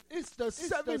It's the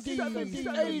 70s,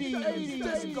 80s,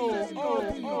 disco,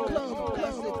 R&B, club,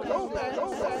 classic, throwback.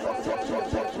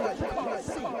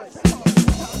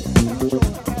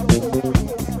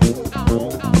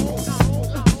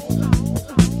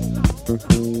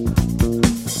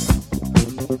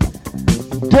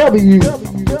 WGKS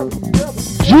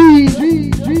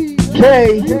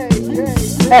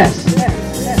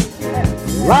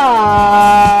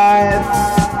live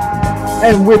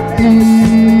and with the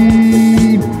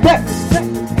best.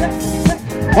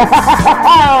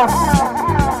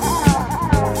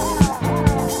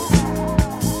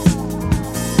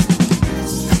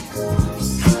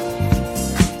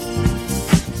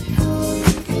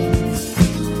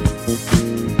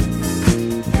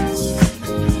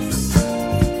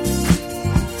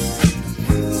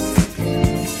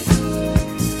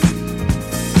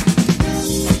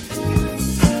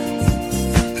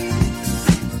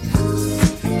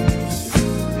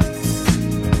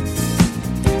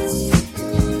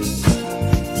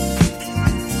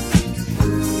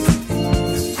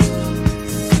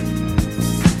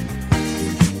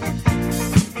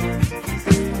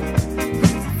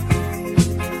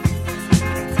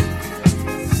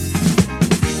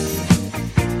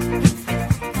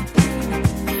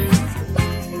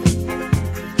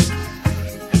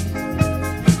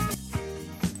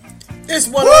 It's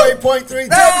 108.3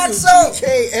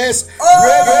 WGKS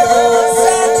Radio.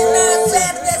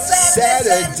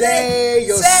 Saturday,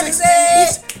 your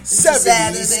 60s,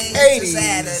 70s,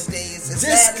 80s,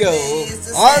 disco,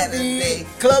 R&B,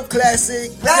 club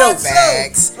classic,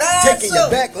 throwbacks, taking you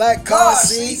back like car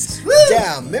seats,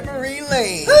 down memory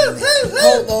lane.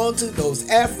 Hold on to those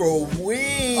Afro wings,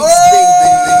 baby.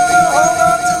 Hold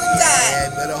on to the time. Yeah,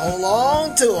 better hold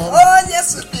on to them. Oh,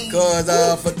 yes, indeed.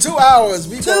 Because for 2 hours,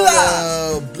 we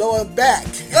gonna blow it back.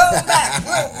 Go back,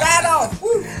 right off.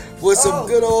 Woo. With some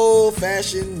good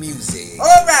old-fashioned music.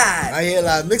 All right. I hear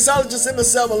like mixologist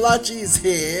Emerson Malachi is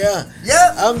here.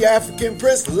 Yep. I'm your African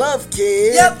Prince Love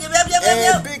Kid. Yep.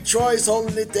 And Big Troy's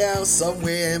holding it down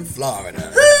somewhere in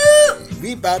Florida. Woo.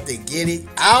 We about to get it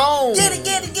on. Get it.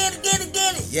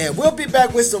 Yeah, we'll be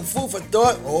back with some food for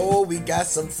thought. Oh, we got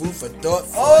some food for thought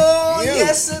for you.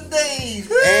 Yes, indeed.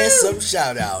 Woo. And some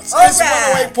shout-outs. All It's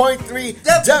right. 108.3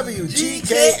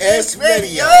 WGKS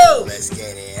Radio. Let's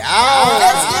get it on.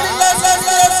 Let's get it.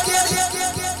 Let's get it.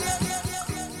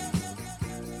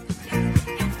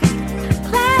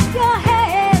 Clap your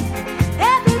hands,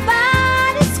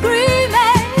 everybody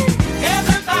screaming.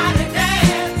 Everybody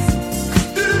dance.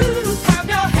 Ooh, clap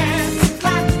your hands,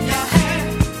 clap your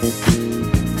hands.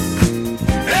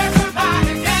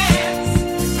 Everybody dance.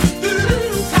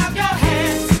 Ooh, clap your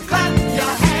hands, clap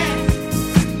your hands.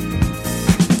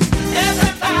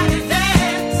 Everybody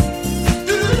dance.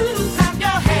 Ooh, clap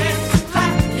your hands,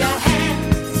 clap your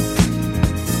hands.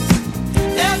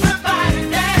 Everybody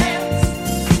dance.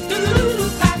 Ooh,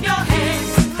 clap your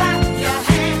hands, clap your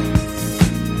hands.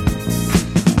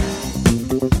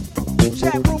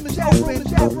 Chat room is open.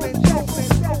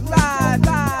 Live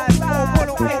on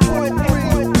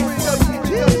 108.3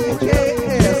 WGKS.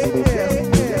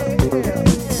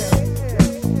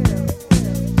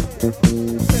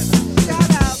 Shout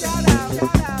out.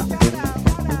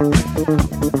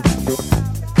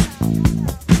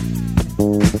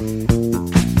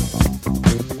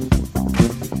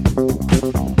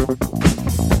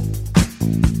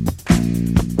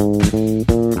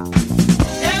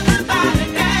 Everybody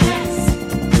dance.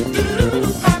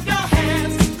 Ooh, clap your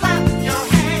hands, clap your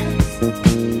hands.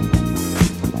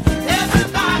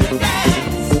 Everybody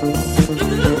dance.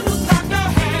 Ooh, clap your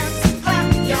hands, clap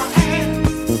your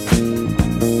hands.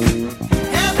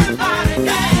 Everybody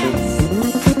dance.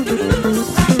 Ooh,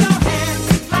 clap your hands,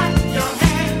 clap your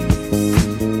hands.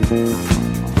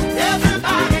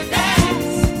 Everybody dance.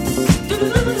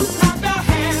 Ooh, clap your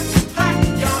hands, clap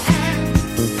your hands.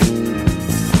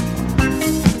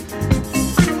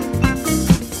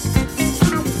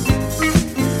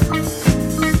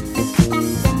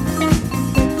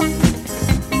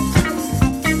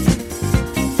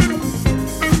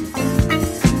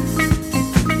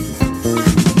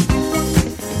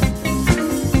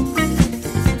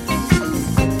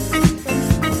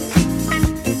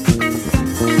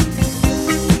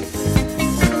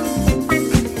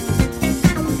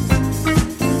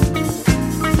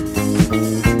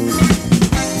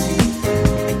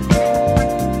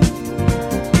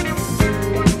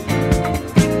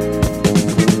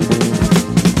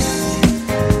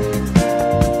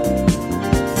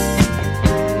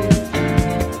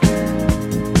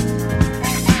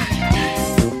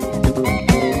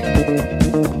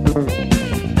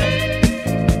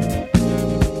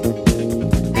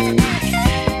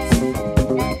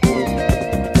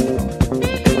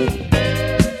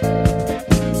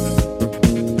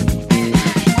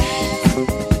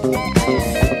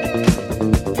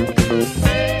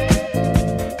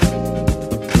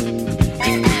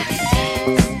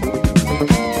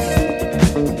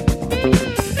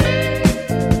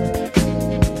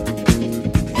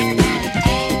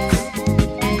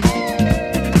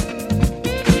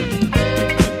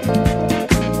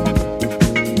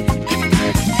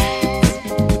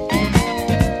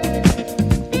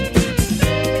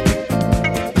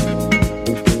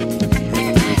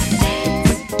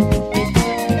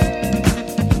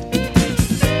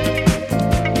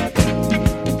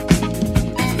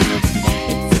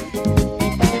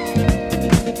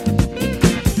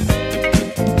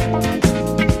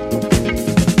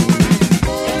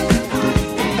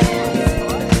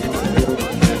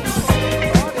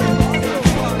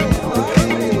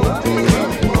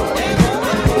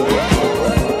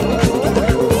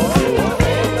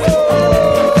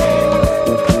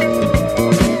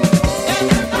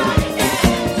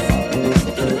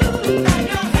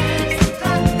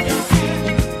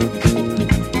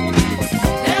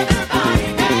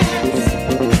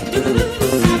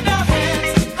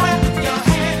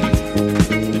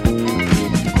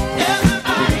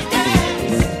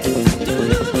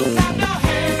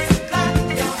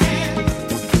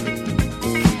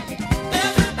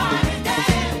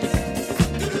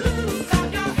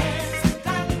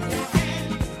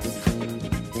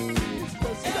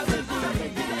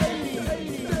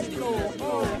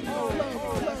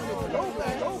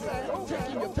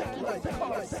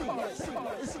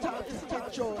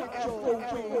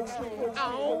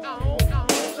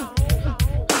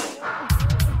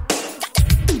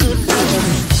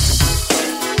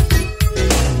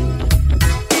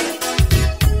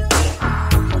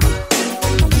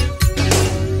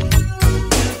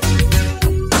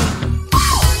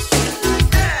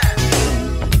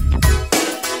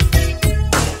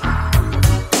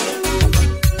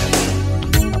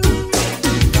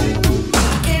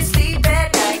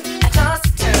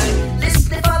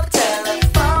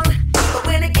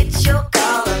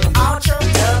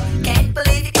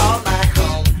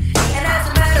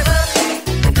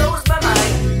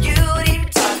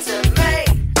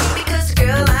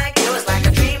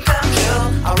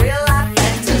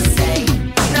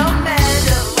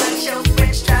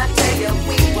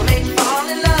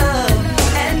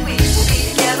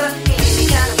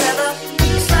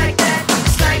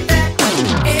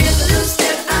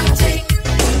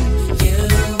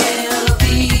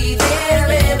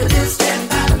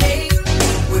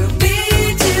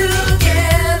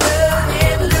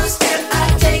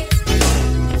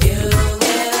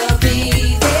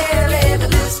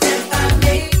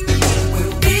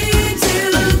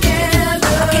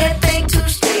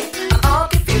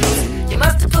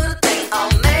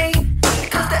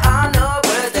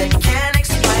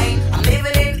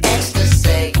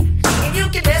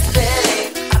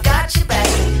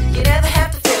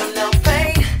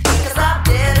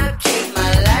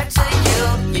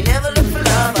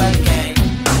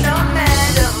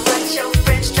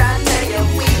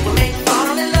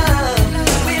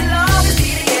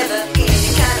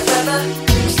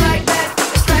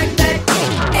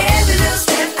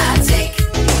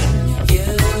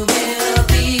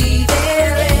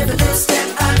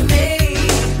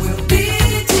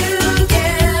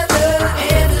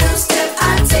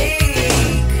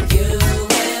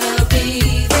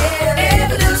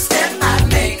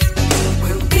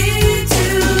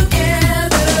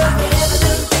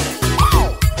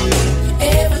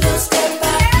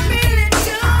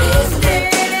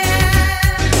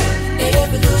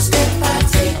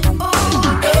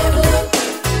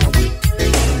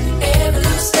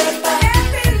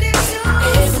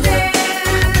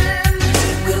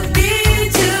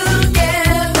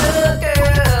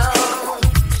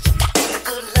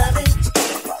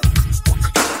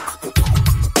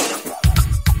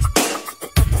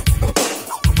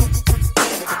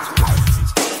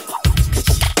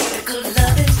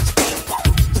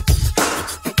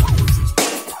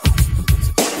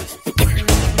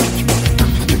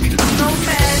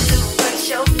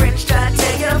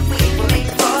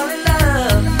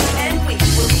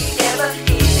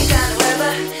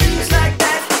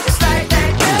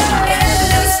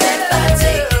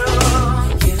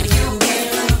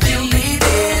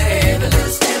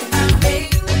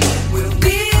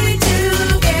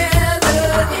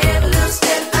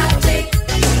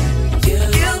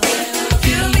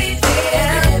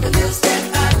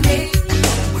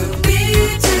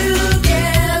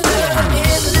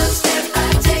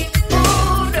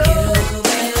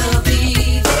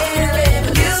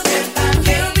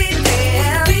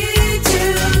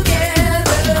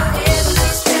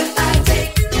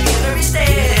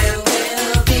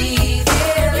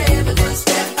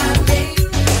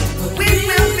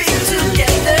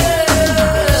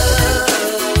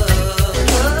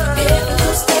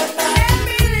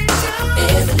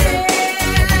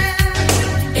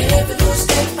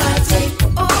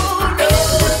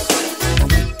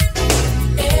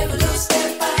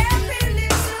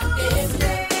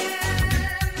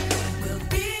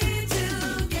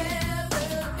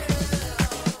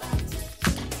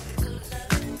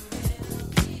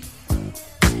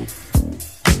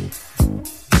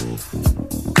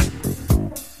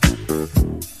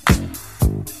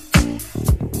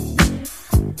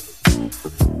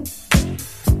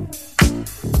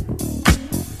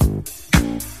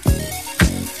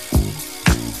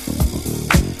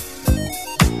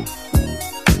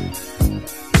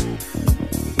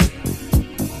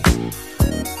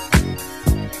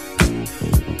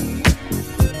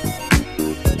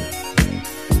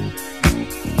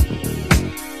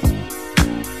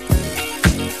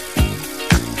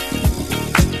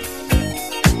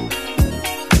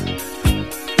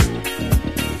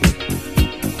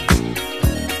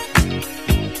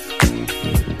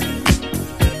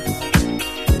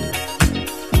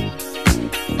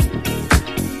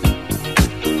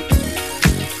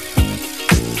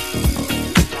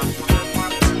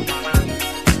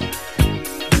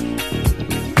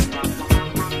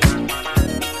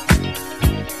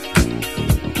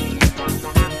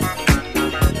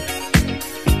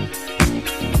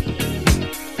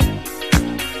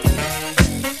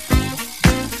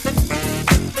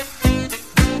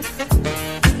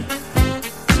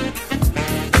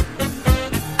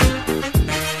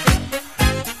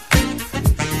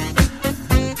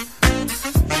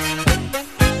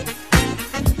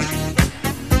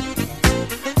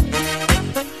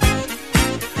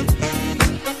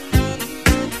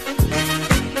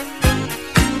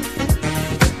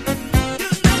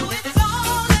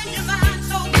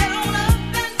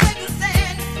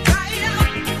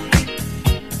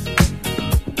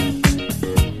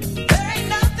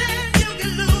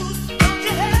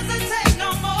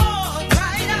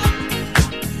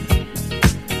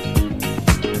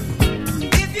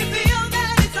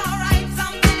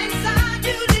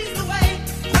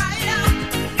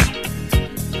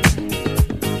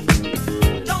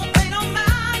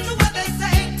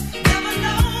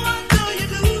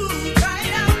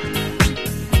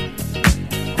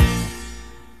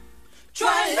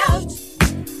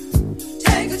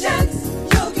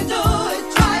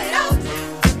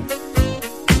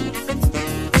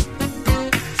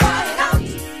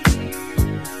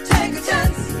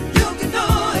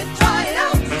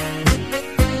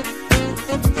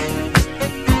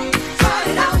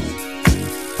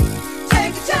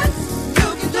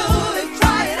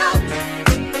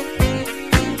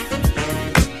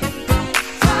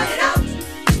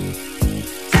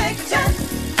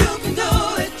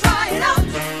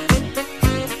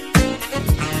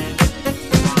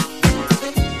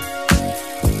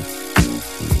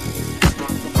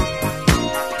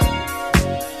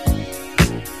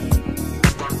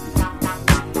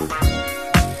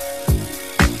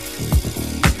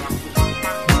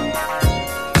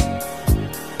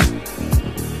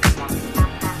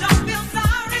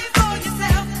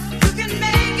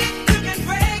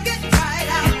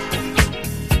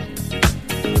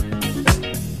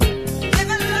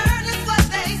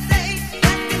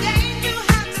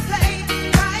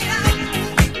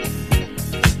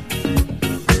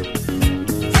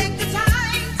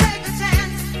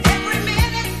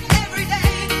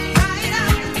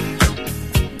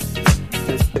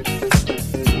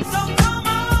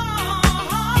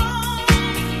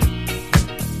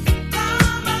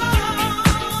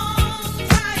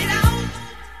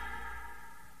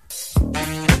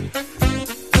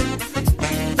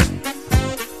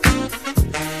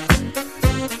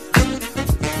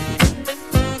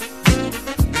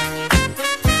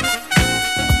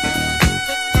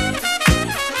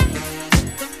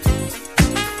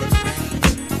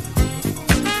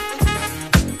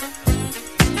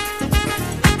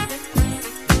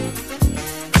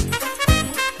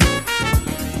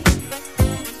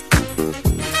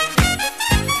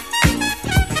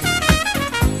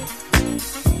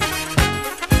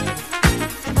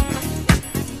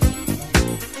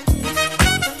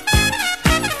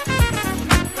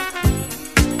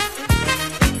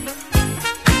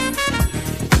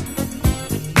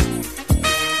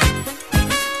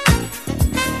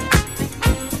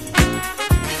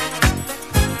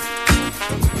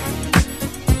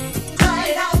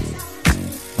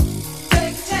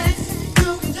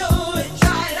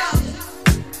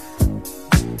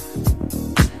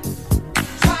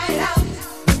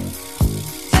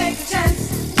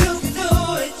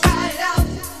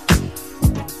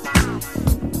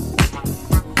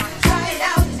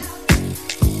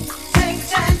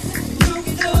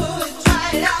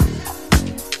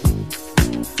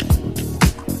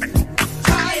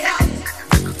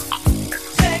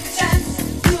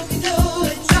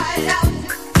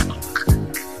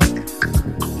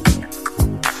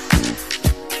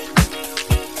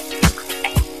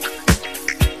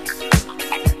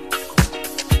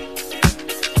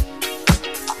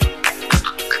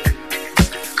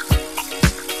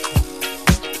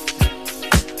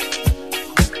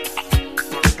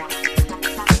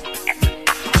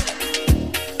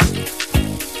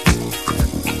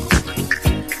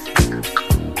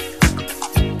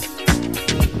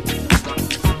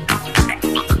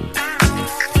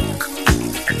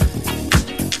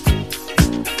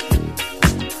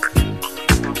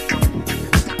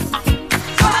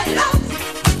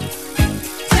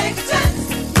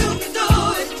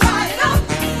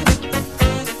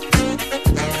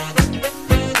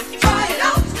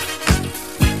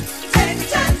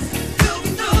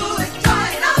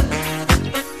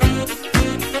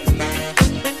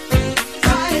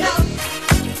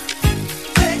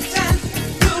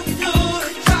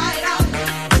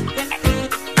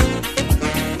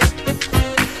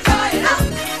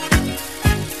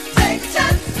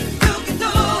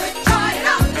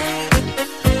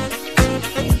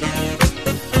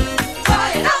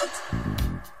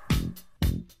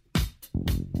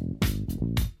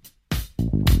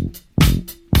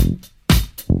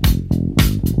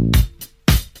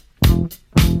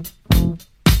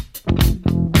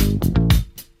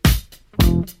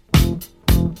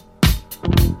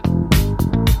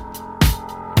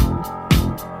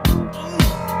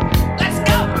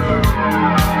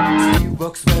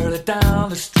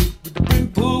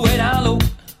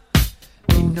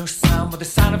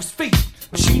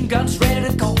 guns ready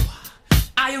to go.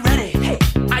 Are you ready? Hey,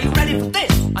 are you ready for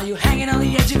this? Are you hanging on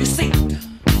the edge of your seat?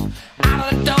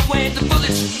 Out of the doorway, the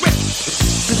bullets rip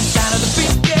to the sound of the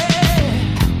beat.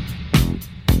 Yeah.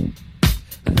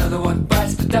 Another one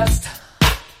bites the dust.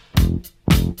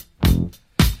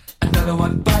 Another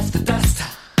one bites the dust.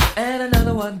 And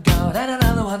another one gone. And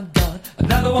another one gone.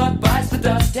 Another one bites the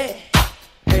dust. Hey,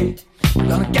 hey, we're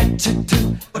gonna get you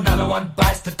too. Another one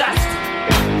bites the dust.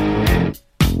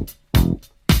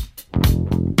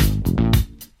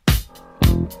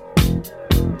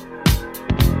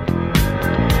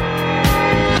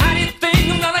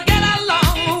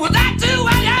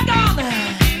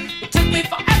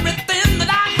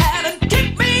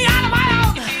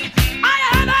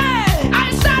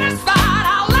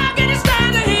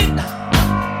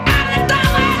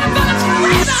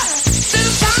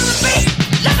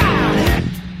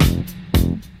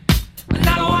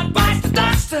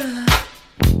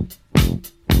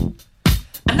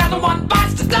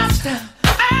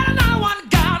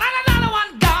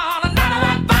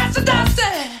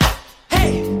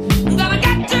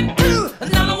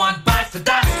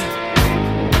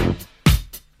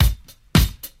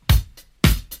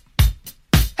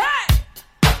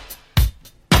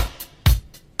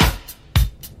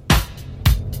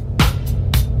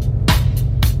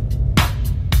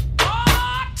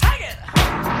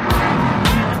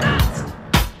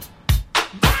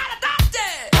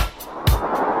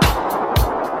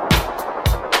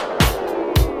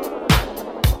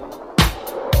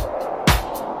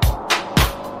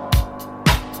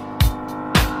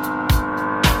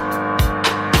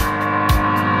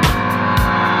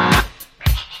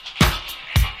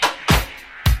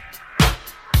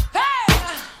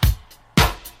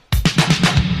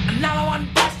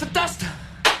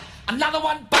 Another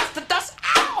one bites the dust.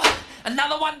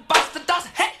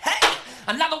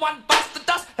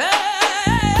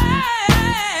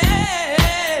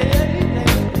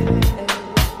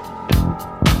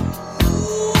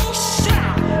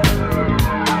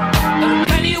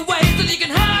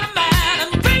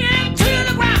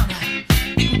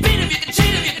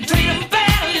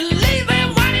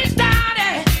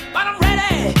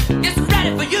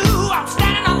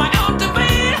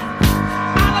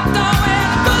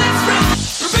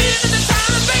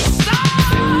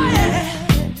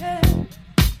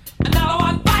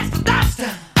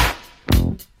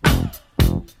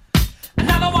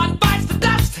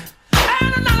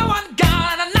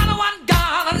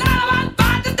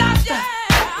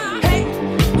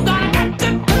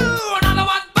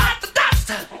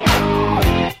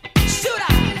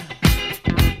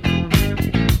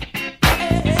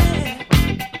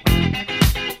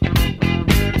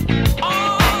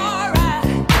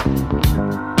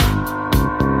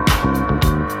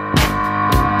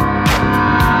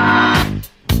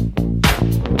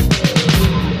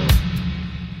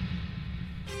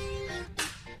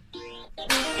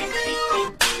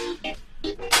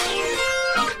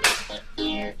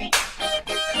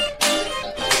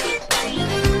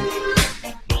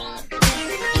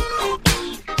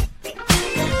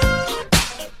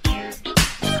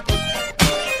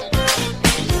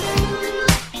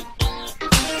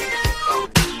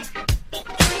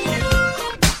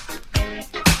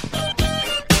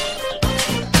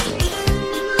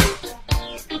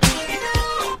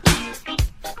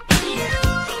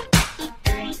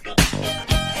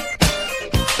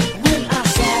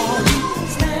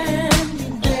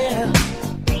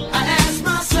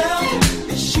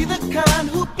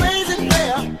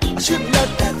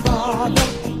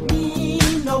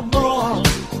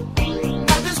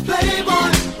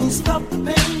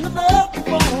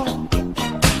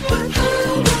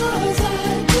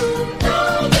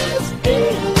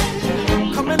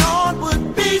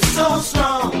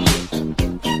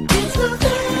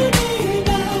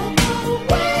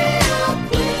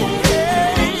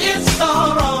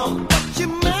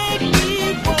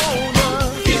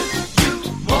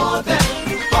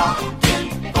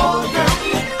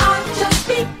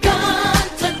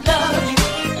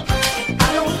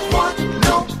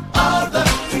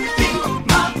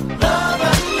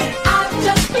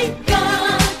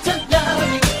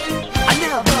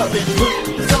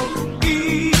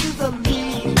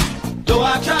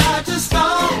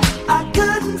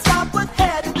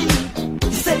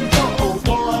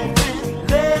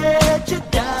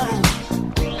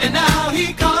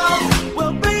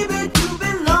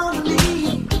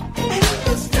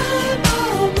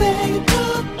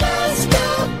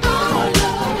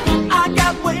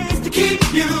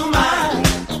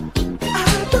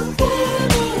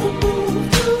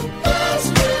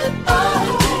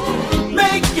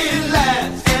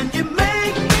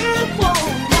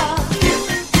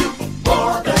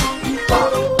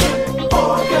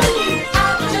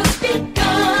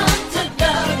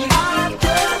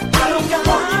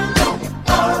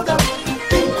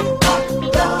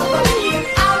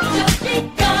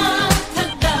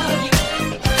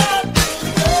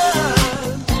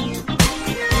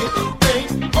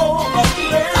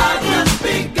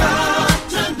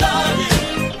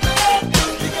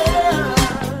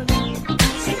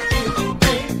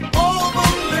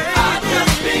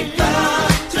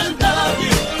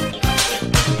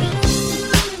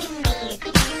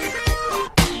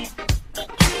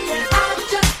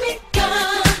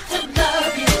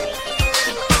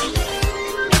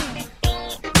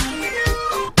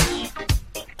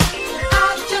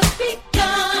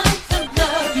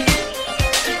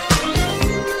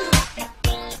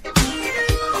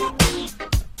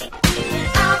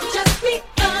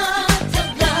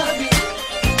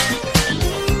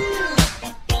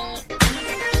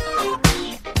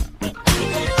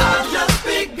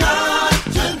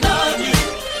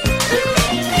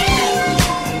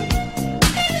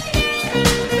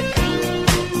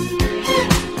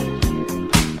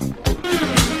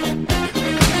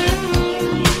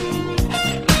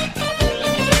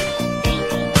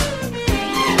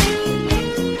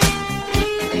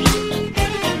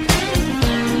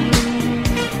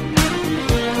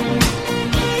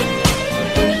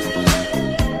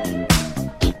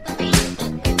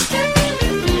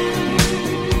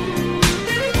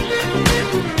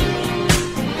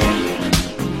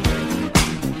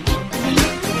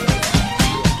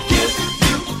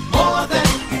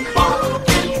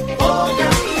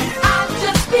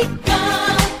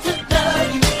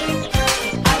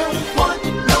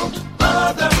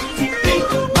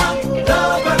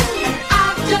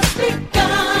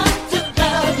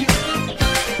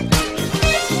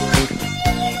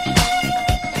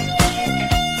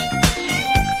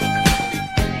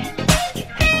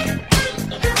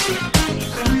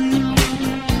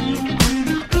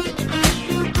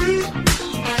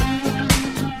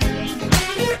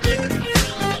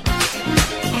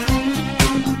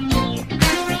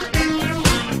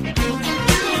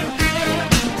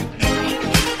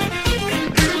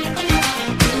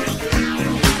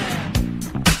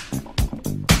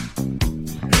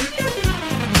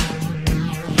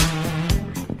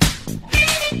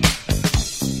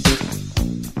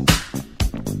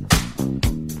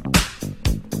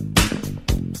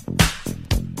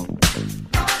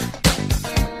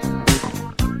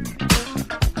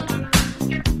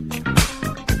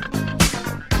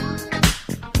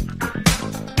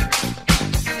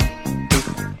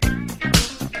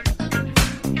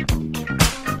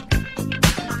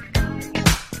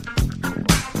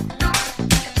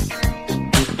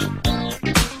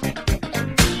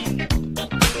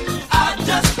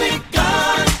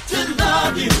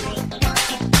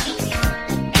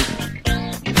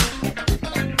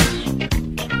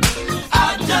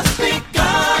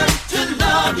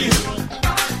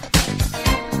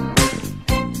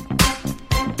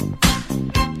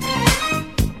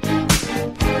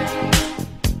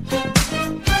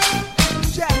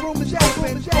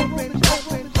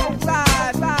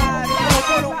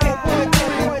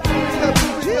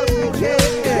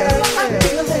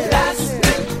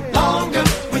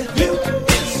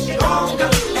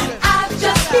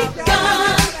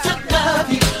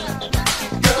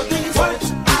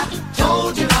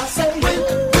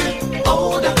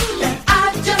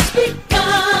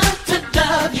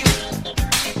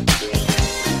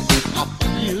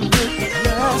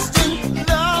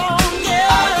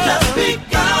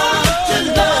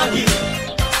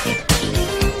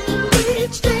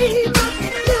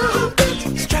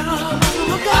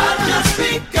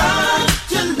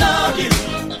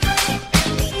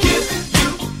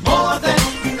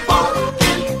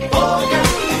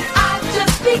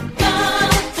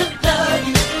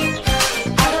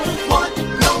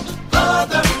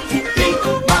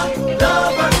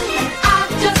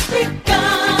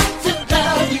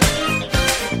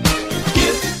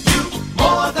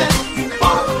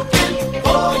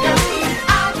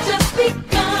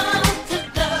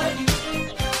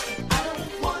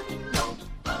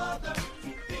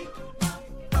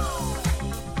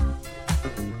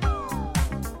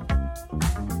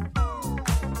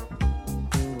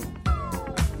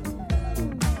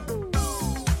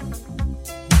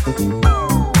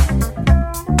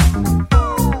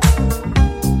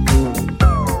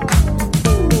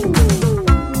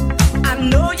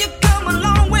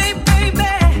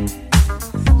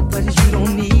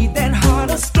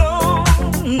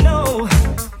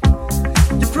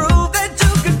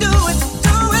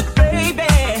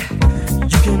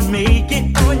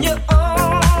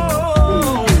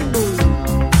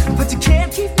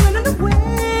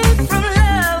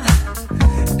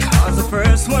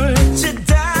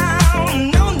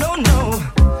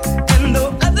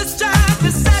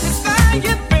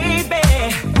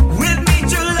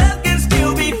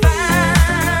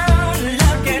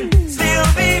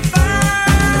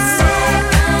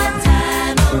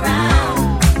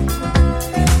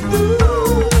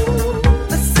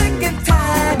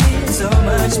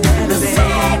 much better,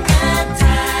 baby.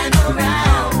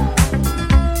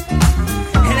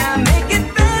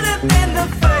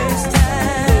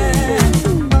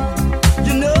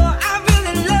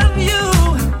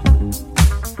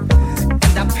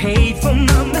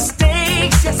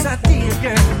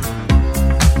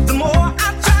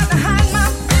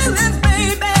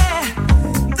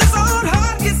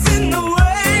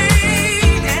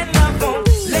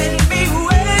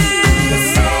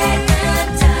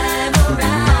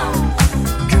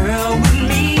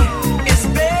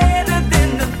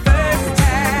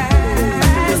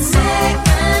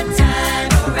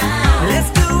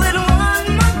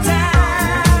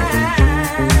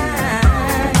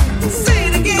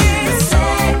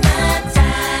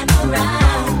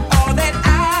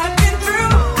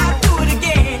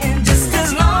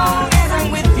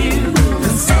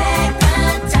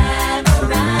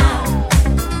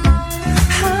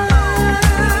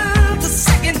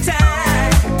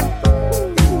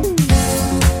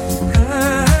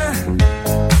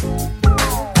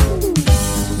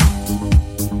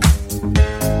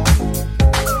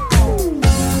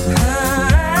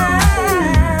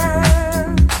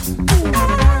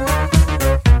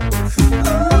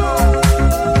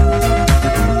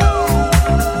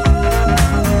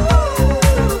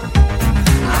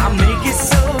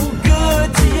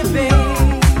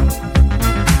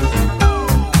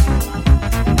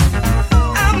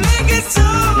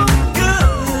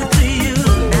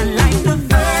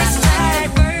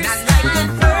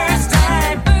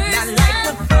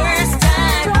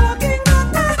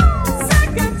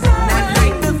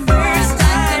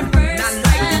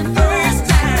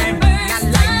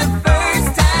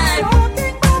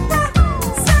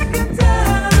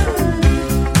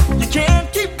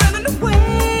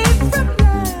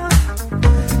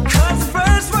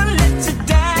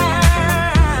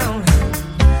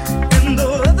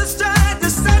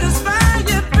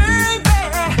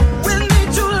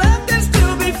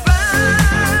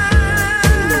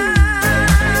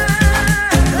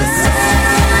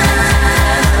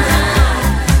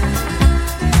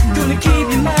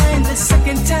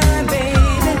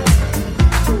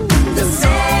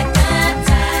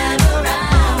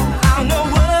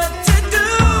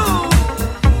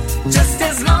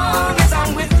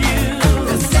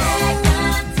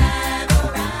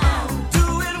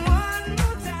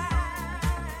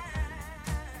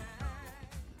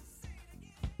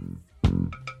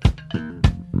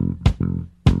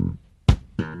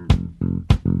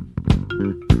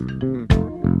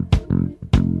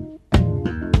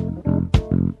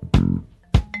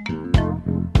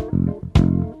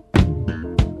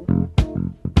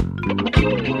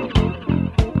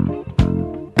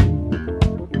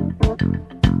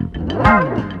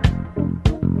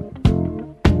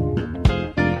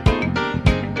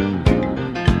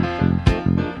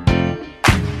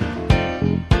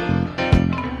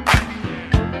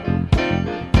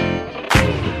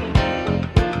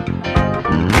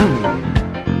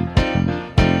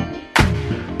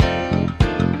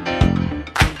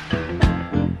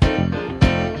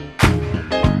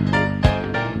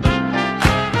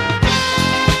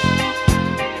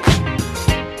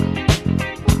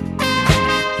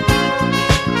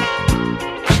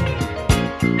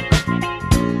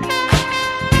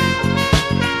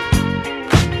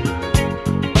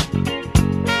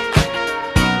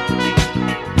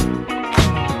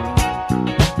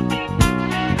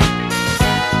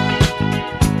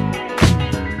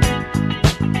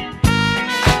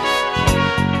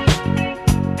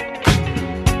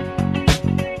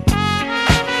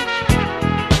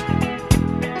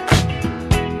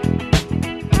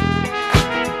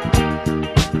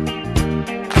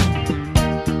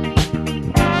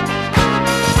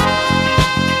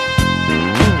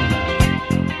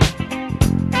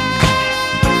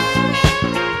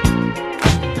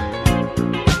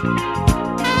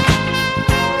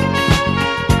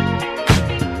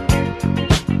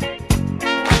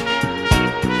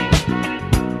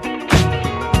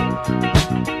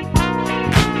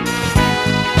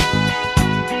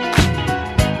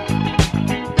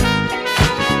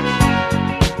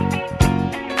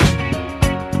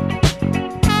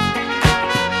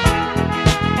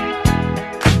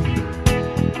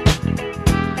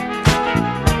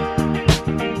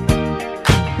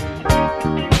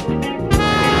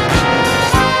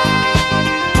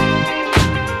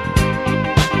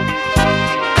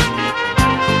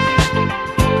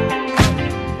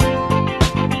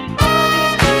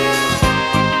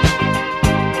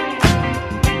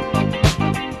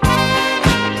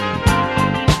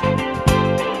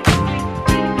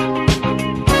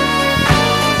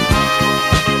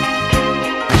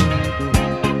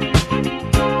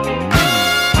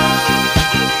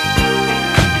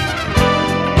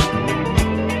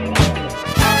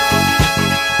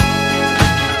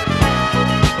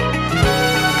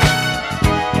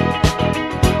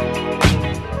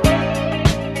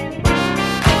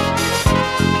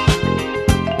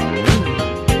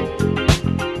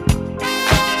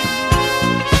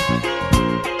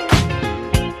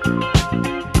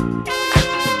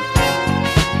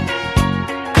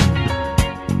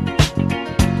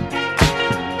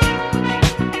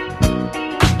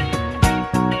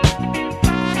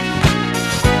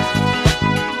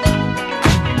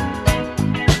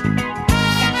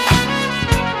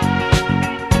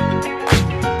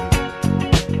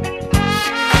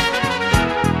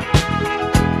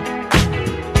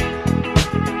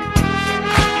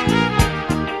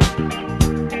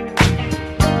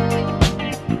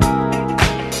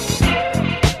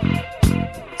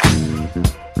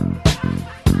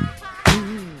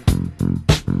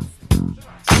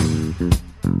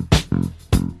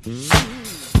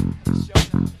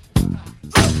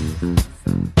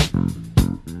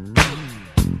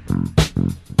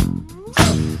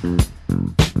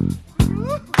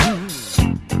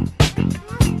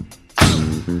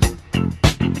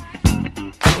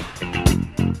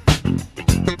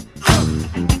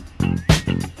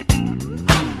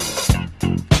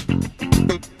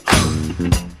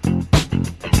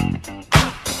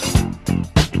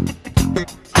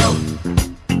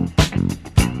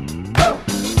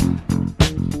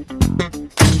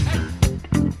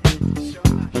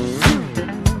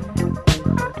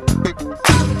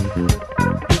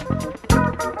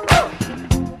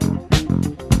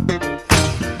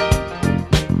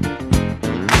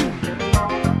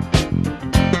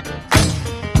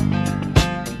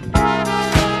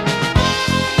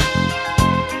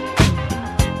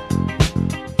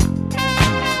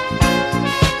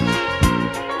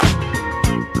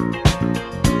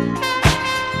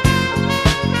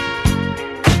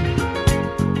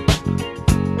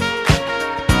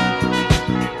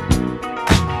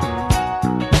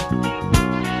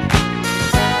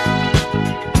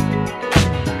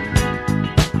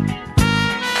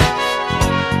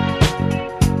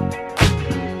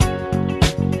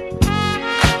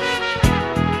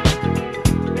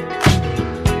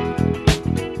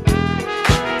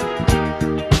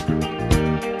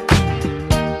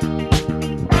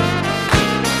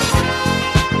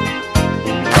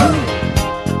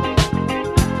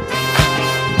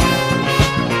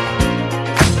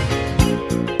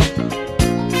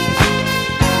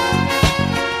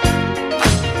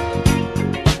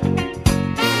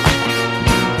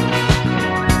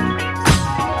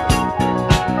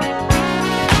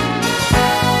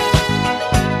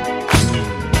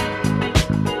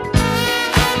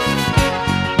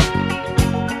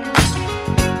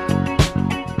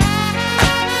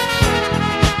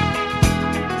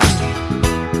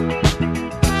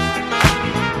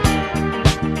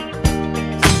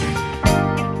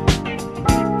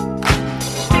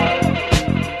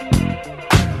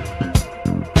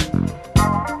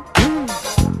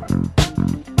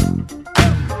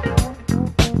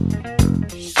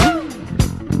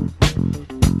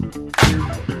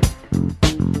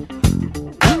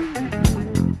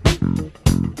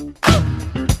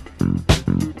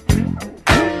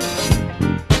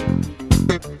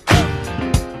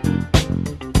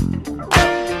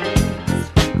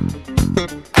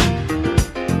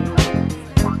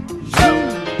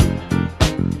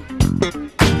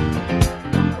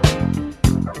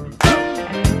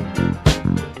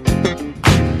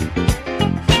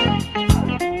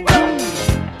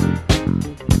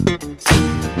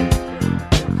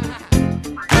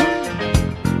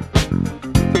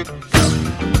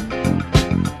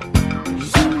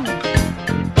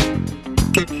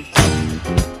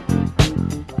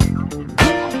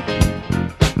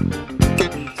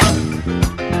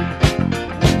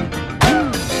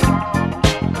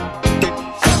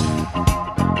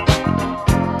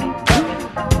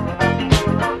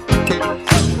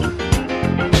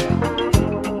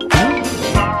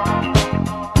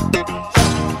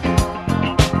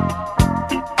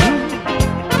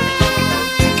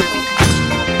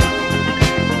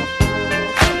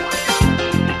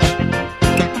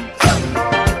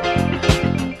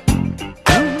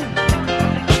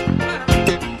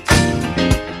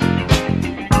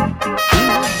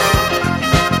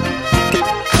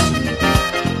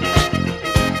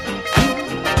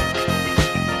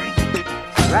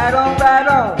 Right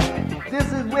on.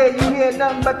 This is where you hear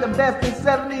nothing but the best in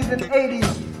 70s and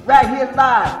 80s. Right here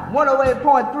live,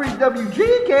 108.3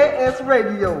 WGKS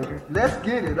Radio. Let's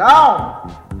get it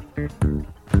on.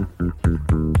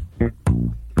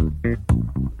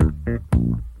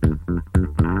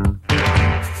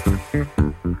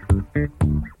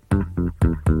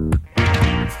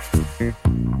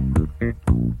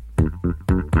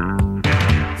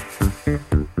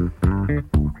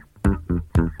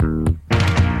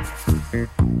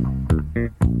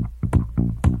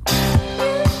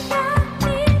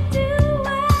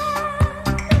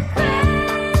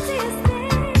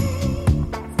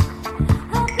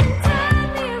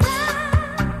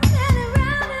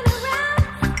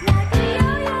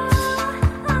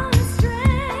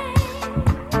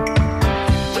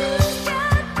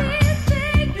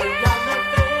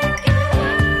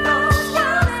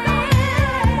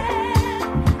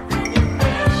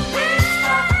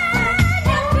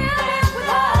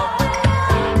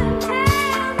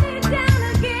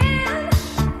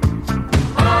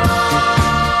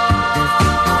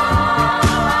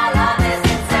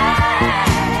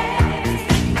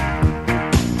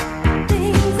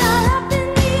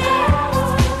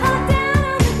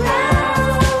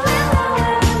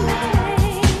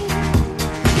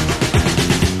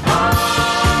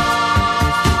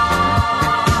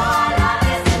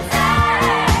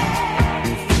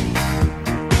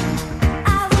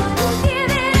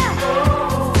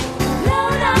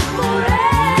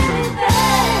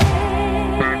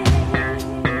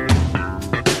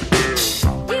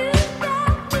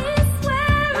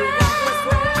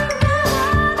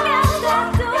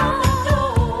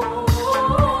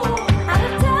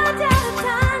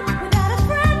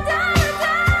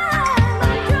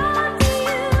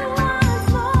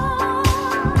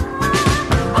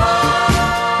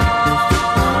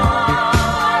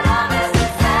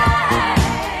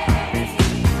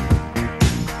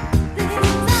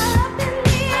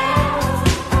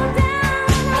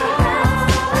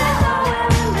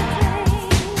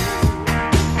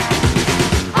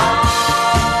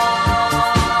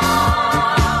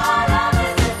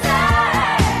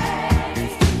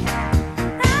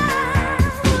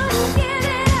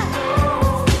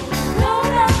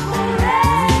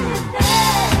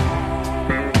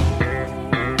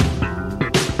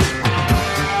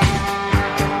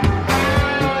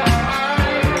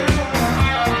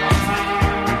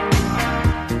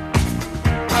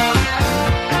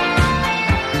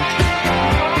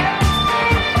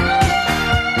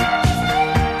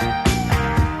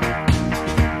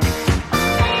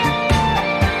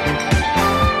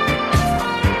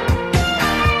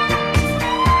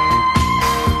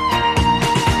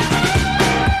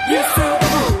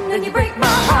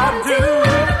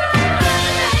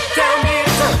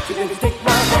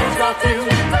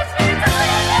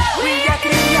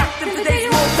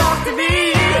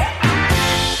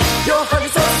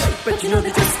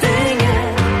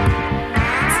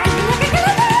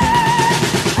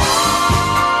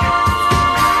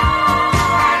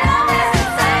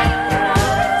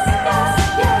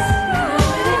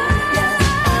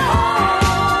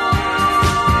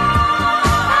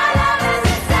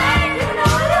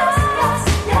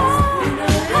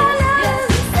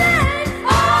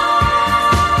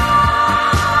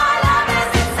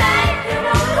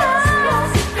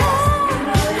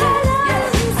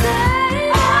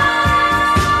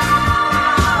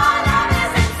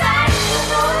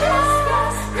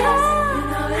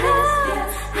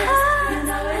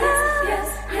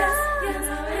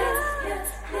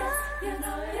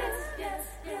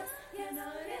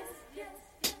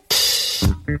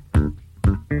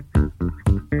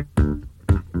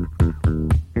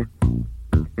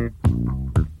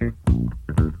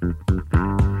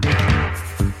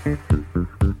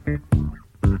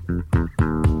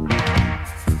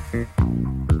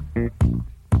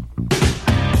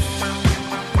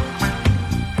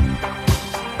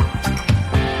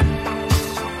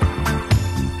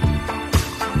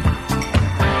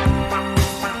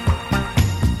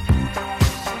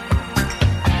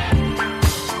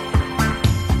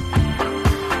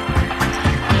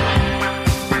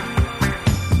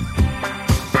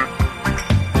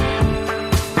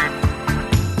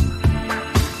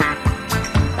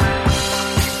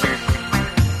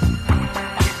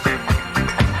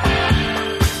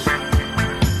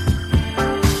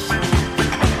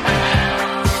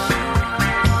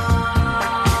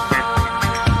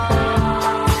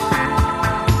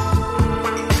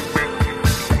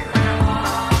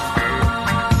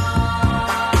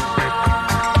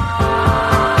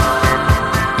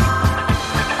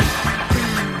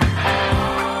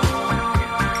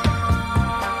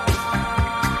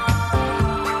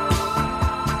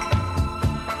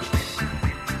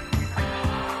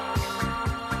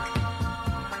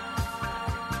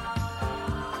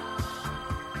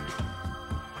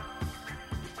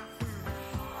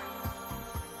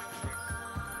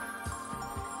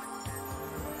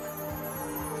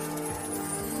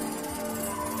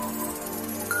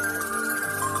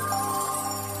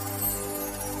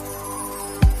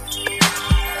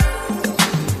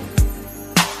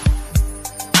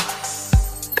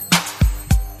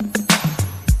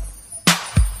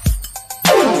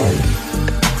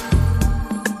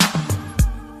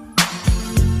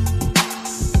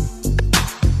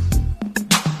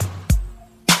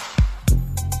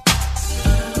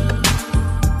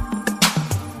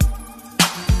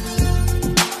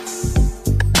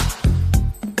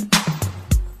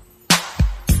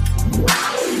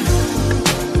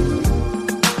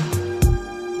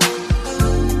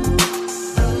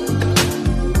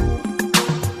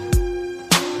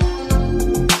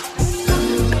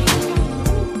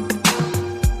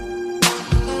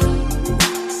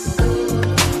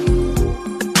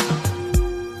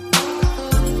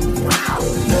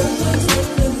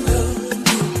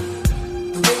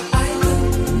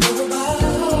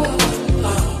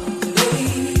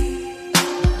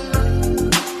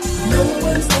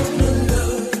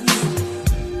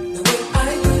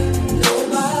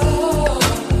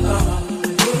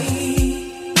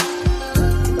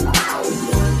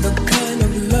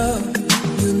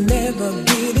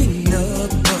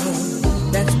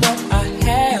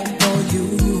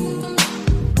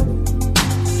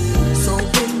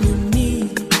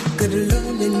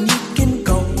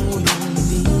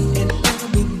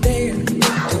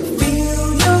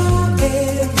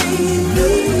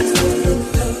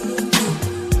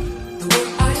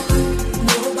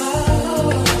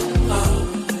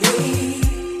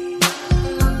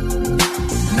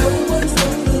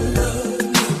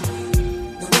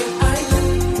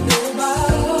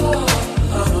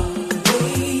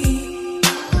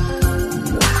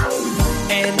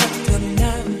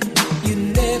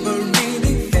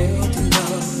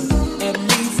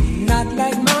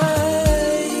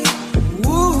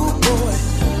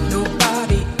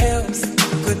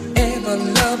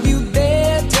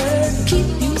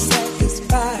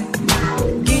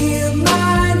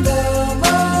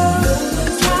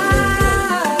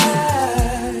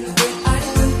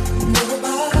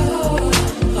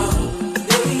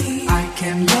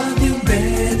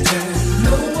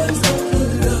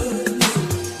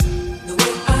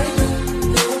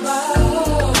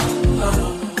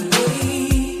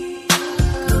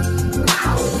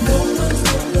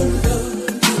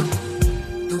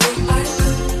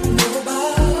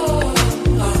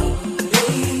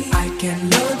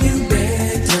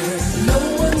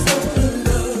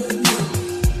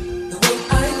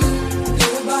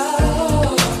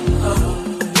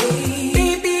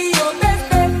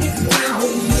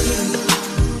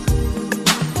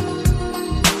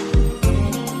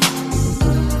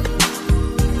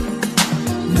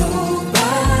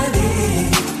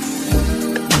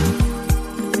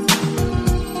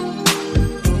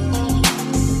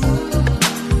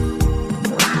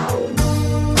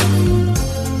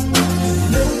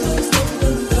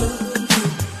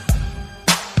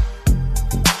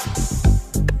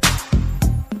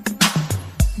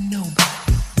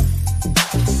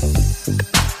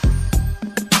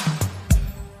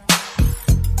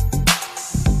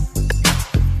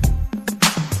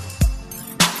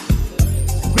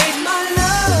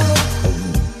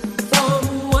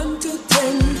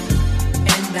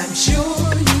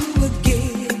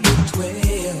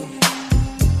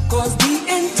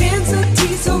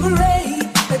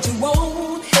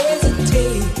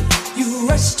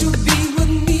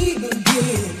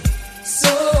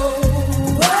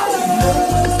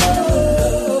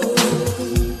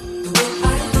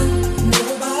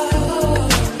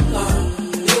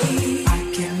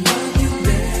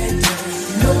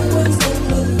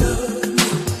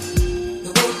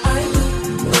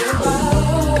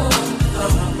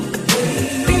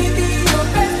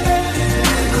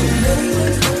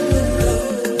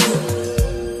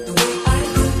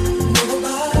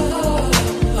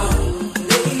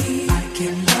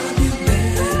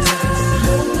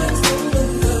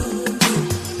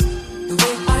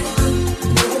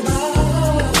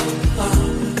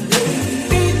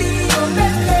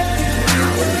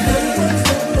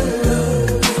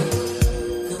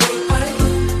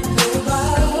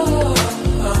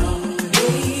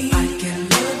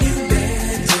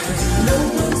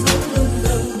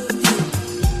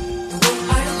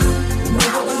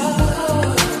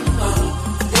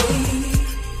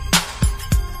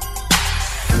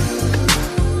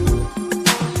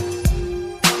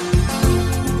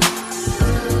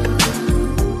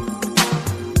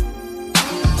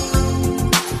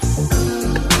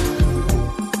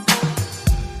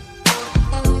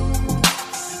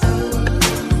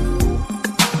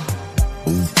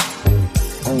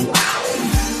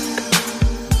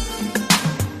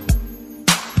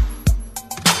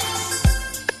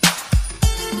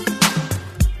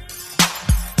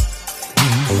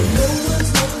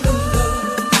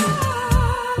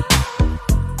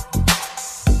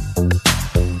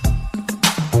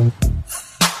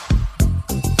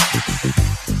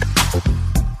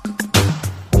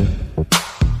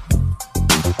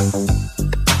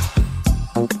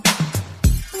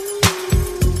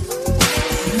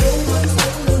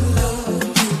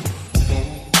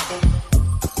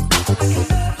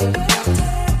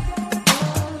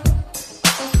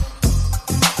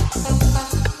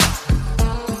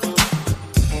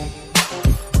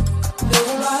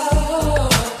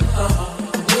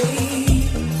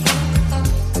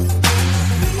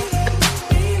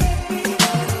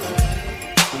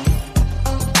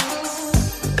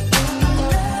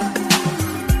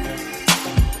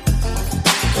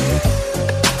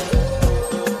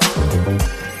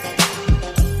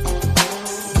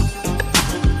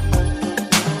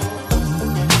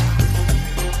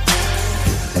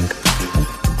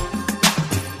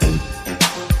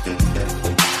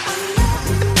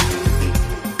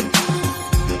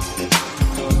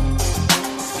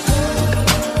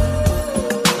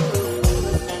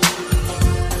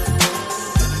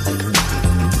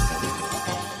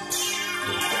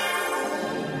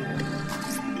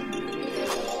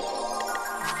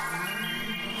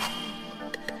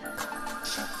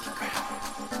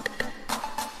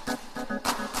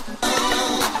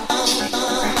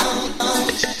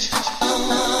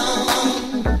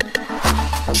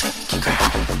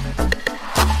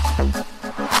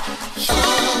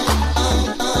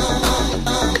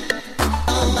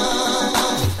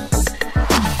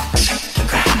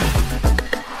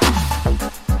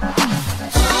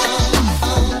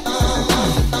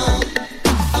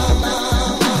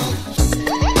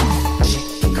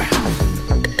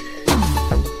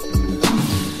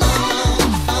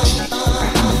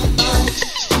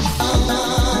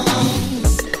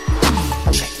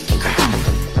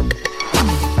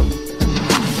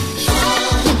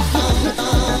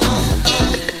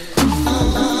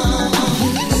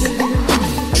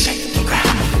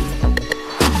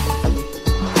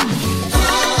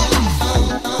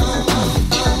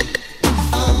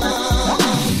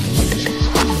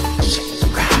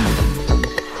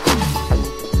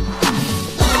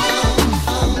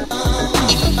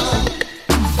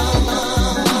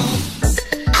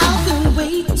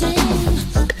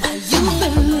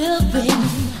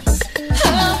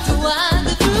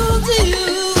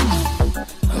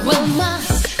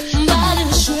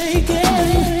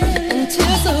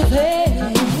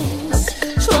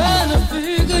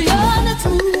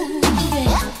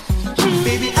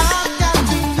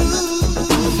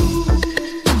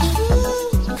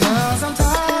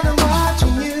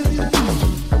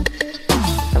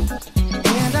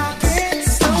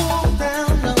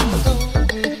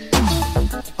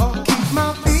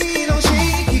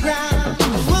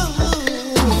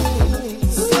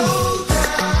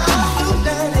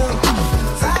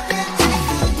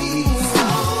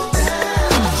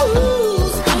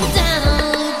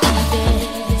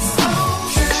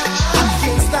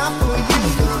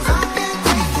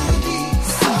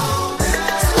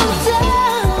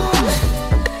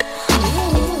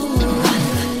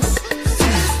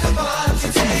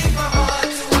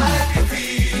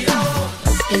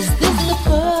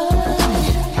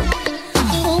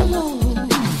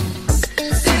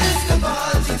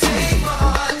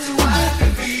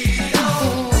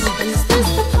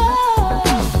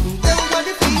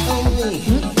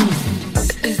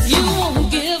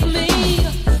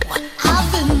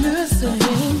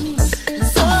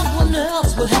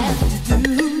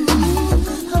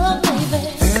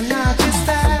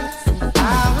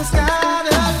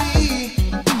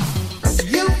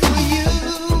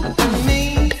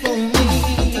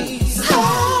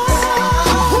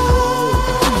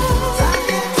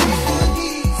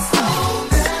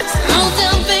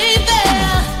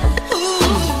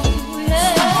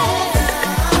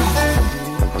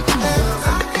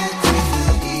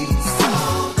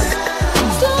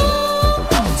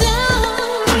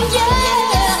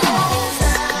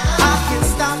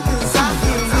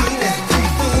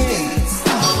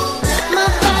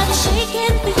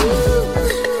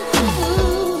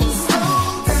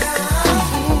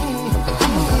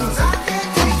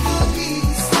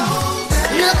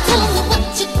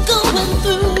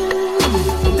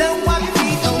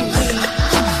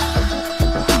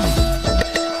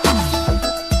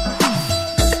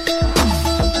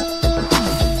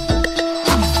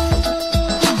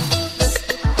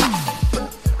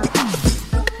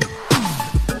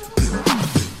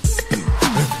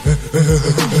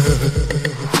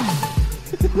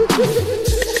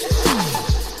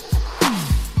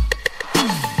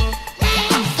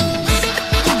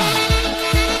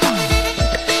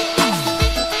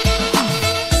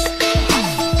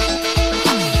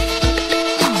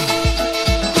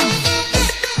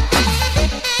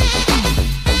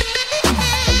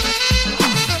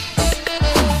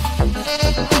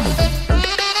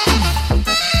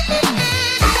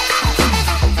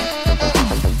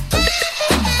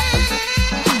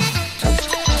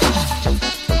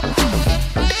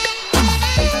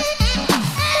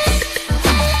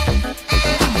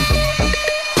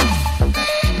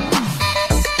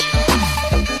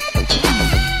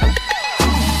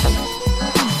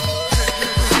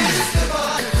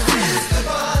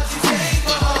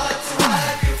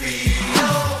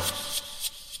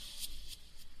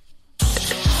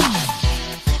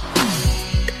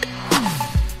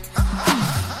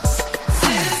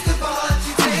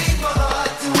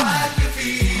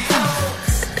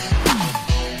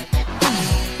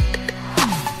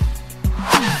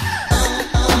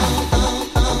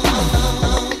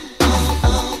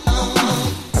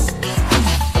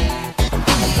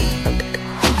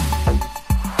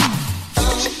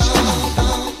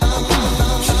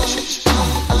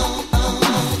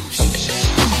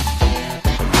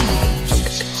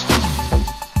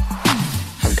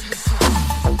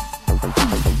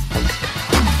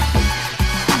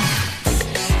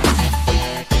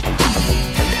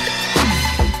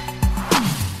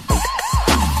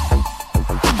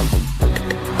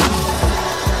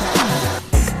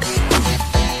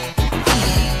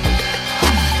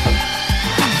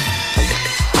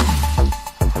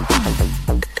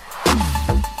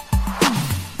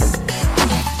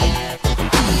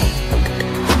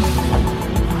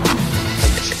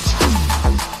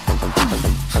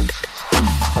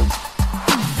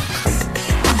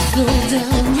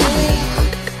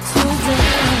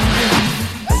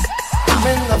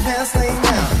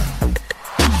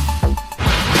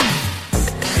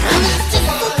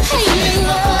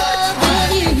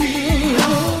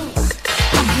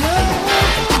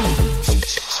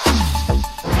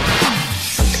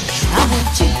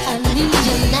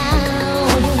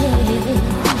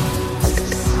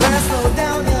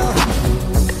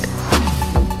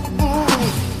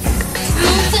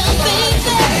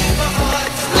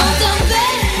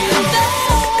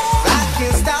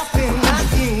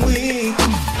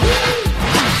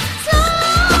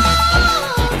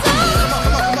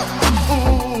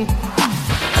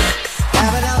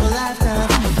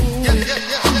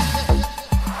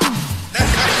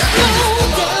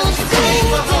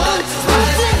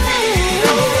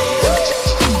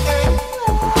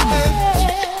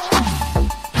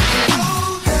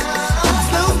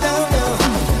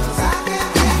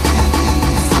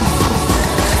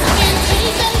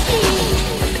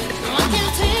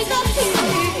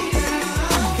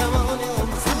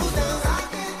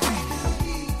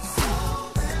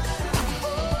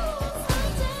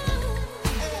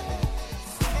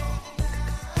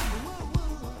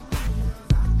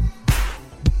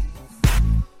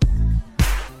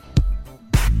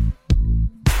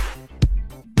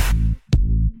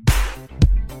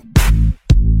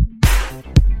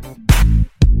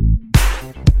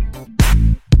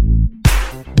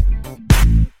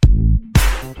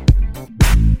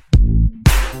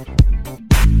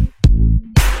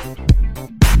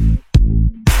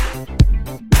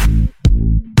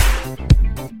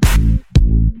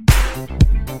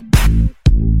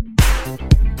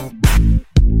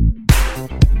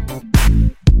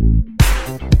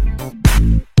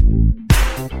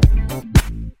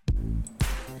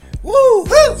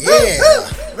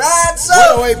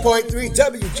 108.3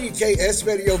 WGKS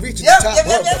Radio reaching the top of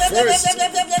the first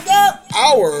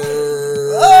hour.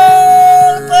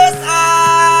 Oh, first hour.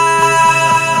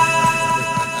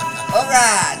 All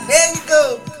right, there you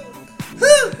go.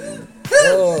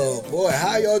 Oh boy,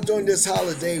 how y'all doing this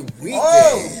holiday weekend?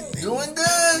 Oh, doing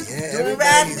good. Yeah, doing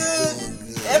right good.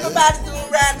 Everybody's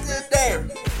doing right good there.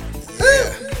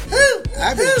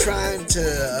 I've been trying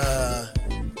to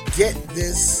get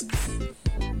this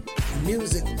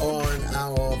music on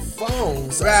our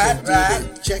phones so I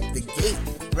can check the gate.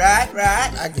 Right.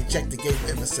 I can check the gate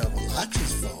with myself on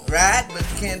Lachi's phone. Right, but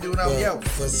you can't do it on yours.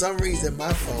 For some reason,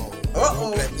 my phone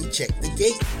won't let me check the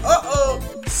gate.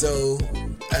 So,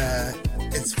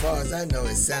 as far as I know,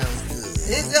 it sounds good.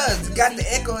 It does. It's got the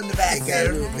echo in the back there. It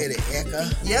got a little bit of echo.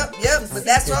 Yep, but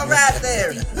that's all right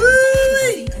there.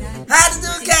 How to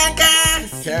do, Karen?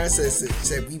 Karen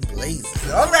said we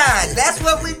blazing. All right, that's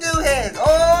what we do here.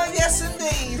 Oh, yes,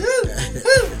 indeed.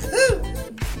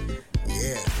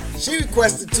 Yeah. She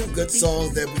requested two good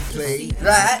songs that we played.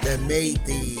 Right. That made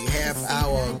the half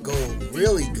hour go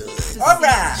really good. All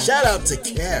right. Shout out to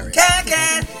Karen.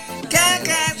 Karen,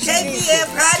 KPF,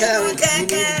 how you Karen, doing, you need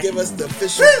to Karen? give us the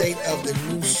official date of the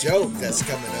new show that's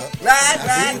coming up. I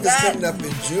believe it's coming up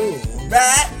in June.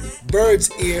 Right. Bird's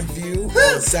Ear View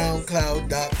on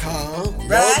SoundCloud.com.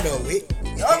 Right. Y'all know it.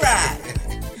 All right.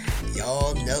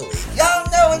 Y'all know it. Y'all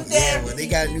know it there. Yeah, well, they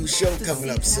got a new show coming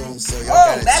up soon, so y'all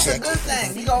Oh, gotta that's check a good it.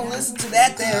 thing. We gonna listen to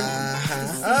that there.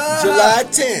 July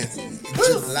 10th.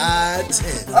 July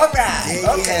 10th. All right. There you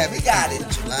Okay, have we it. got it.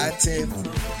 July 10th.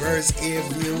 Bird's Ear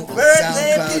View on Bird's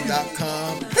Ear View.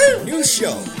 SoundCloud.com. New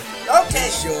show. Okay.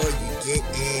 Make sure you get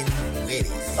in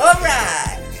with it. All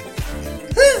right.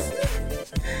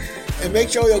 And make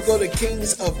sure you'll go to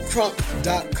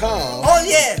kingsofcrunk.com. Oh,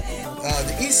 yeah.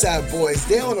 The Eastside Boys,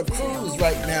 they're on a cruise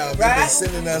right now. They've been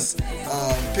sending us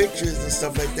pictures and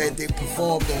stuff like that. They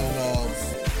performed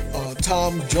on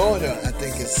Tom Joyner, I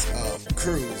think it's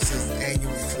cruise, his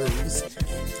annual cruise.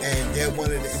 And they're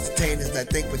one of the entertainers, I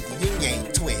think, with the Yin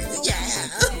Yang Twins. Yeah.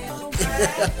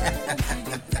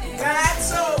 Right,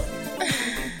 so.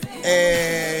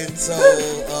 And so,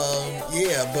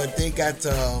 but they got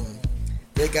some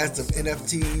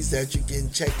NFTs that you can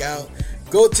check out.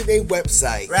 Go to their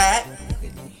website. Right.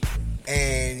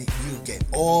 And you get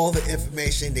all the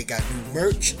information. They got new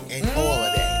merch and all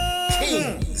of that.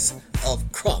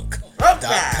 KingsofCrunk.com.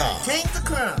 Right. Kings of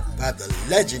Crunk. By the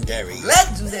legendary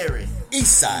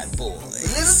Eastside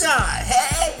Boys. Little John.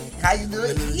 Hey, how you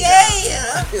doing? Little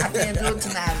Yeah. I can't do it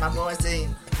tonight. My voice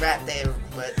ain't right there,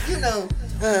 but you know.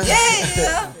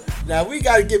 Yeah. Now we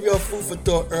got to give you a food for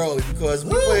thought early because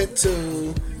we went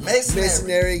to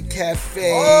Masonry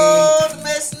Cafe. Oh, the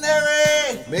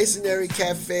Masonry. Masonry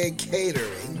Cafe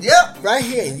Catering. Yep. Right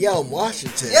here in Yelm,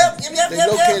 Washington. Yep. They're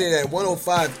located at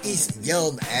 105 East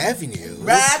Yelm Avenue.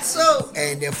 Right, so.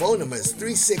 And their phone number is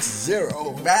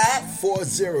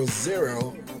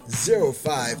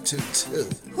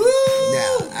 360-400-0522.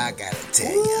 Now, I got to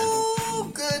tell you.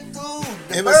 Good food.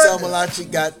 Emerson Malachi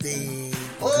got the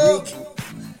Greek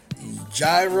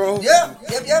gyro. Yep.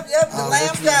 The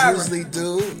lamb gyro. We usually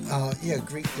do.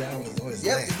 Greek gyro is always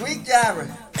lamb. The Greek gyro.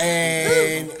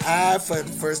 And I, for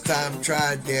the first time,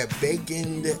 tried their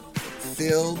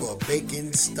bacon-filled or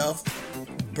bacon-stuffed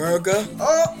burger.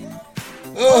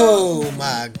 Oh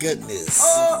my goodness.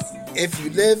 If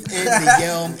you live in the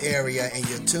Yelm area and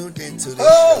you're tuned into this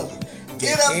show,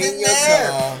 get in your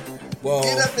car. Well,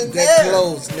 they're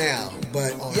closed now,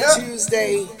 but on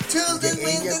Tuesday, get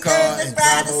in your car and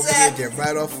drive over there. They're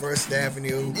right off First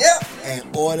Avenue. And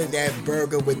order that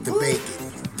burger with the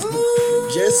bacon.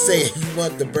 Just say you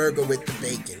want the burger with the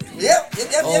bacon.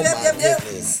 Oh my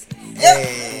goodness.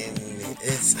 And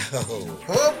it's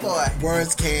oh boy.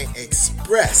 Words can't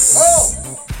express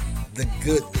the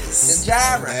goodness of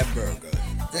that burger.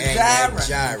 The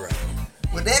gyro.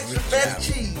 With extra feta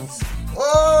cheese.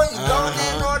 Oh, you go in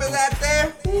there and order that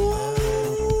there?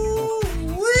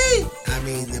 Ooh-wee. I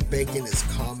mean, the bacon is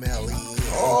caramely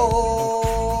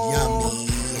and yummy,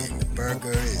 and the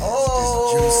burger is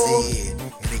just juicy, and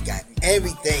they got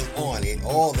everything on it,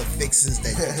 all the fixings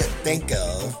that you can think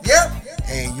of.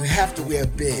 And you have to wear a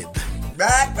bib.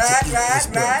 Right.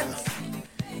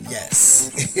 Yes.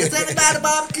 Is anybody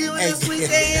barbecuing this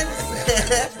weekend?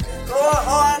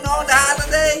 on the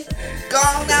holiday? Go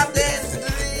on out there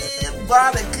and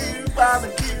barbecue.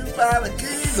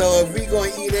 So if we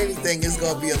gonna eat anything, it's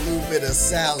gonna be a little bit of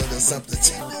salad or something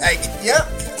tonight.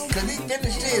 Cause he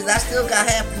finished his. I still got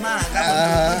half of mine. We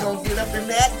gonna get up in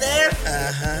that there.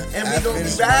 And we gonna be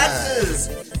right good.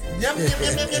 Yum.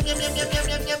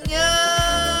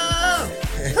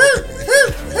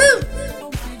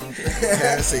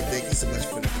 Karen say thank you so much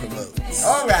for the promotes.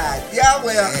 All right, y'all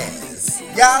welcome. Yes.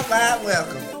 Y'all right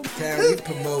welcome. Karen, we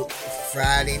promote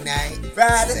Friday night,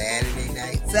 Saturday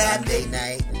night, Sunday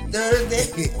night,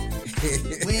 Thursday,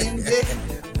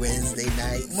 Wednesday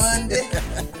night, Monday,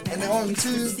 and on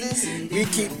Tuesdays. We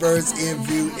keep Bird's Ear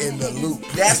View in the loop.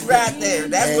 That's right there.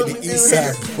 That's what we do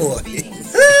here. Boys. We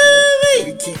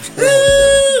keep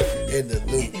in the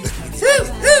loop.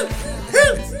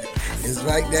 It's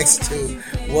right next to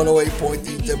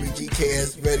 108.3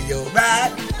 WGKS Radio.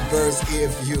 Right. Bird's Ear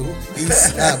View,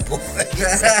 Eastside Boys.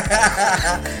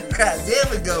 There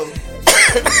we go.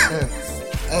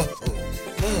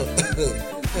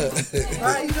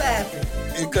 Why are you laughing?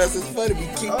 Because it's funny. We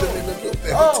keep them in the loop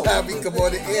every time we come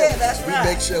on the air. Yeah, that's right. We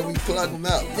make sure we plug them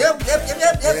up. Yep.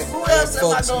 Who else am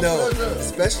I going to plug up?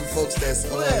 Especially folks that's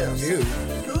on you.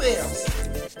 Who else?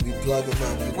 We plug them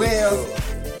up.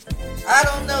 I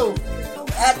don't know.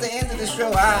 At the end of the show,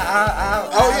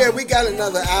 yeah, we got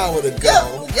another hour to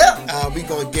go. Yep. We're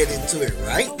going to get into it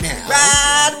right now.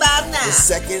 Right about now. The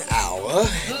second hour.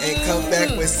 And come back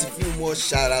with a few more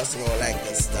shout-outs and all that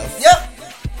good stuff. Yep.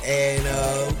 And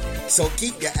so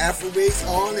keep your Afro wigs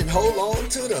on and hold on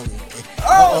to them.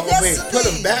 Yes, put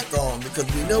them back on because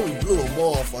we know we blew them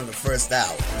off on the first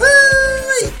hour.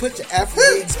 Woo-wee. So put your Afro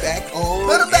wigs back on.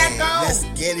 Put them back on. Let's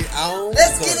get it on.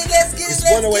 Let's get it. It's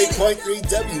 108.3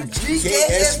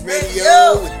 WGKS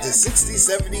Radio with the 60s,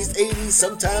 70s, 80s,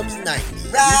 sometimes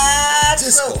 90s. Right.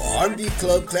 Disco, R&B,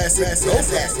 club, classic,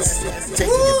 throwbacks.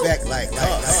 Taking you back like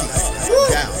car seats.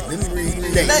 Down memory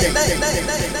lane. Let's get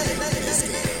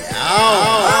it on.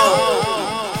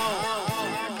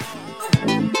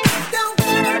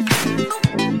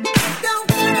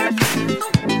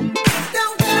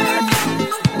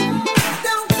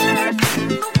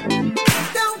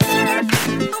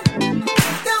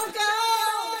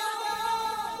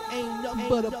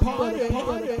 But a party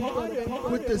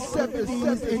with the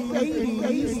 70s and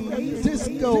 80s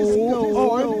disco,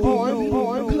 R&B,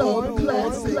 club,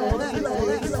 classic,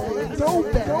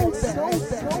 throwbacks,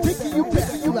 taking you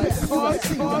back like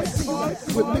car seats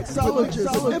with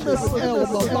mixologist MSL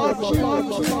Lamachi and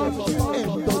the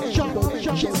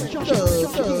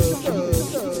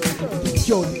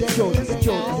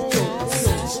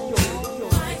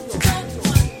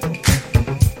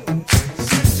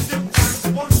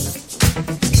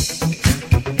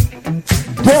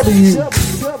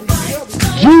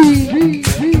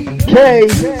WGKS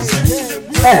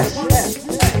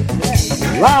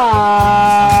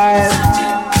live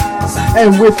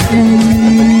and with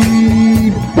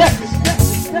the best.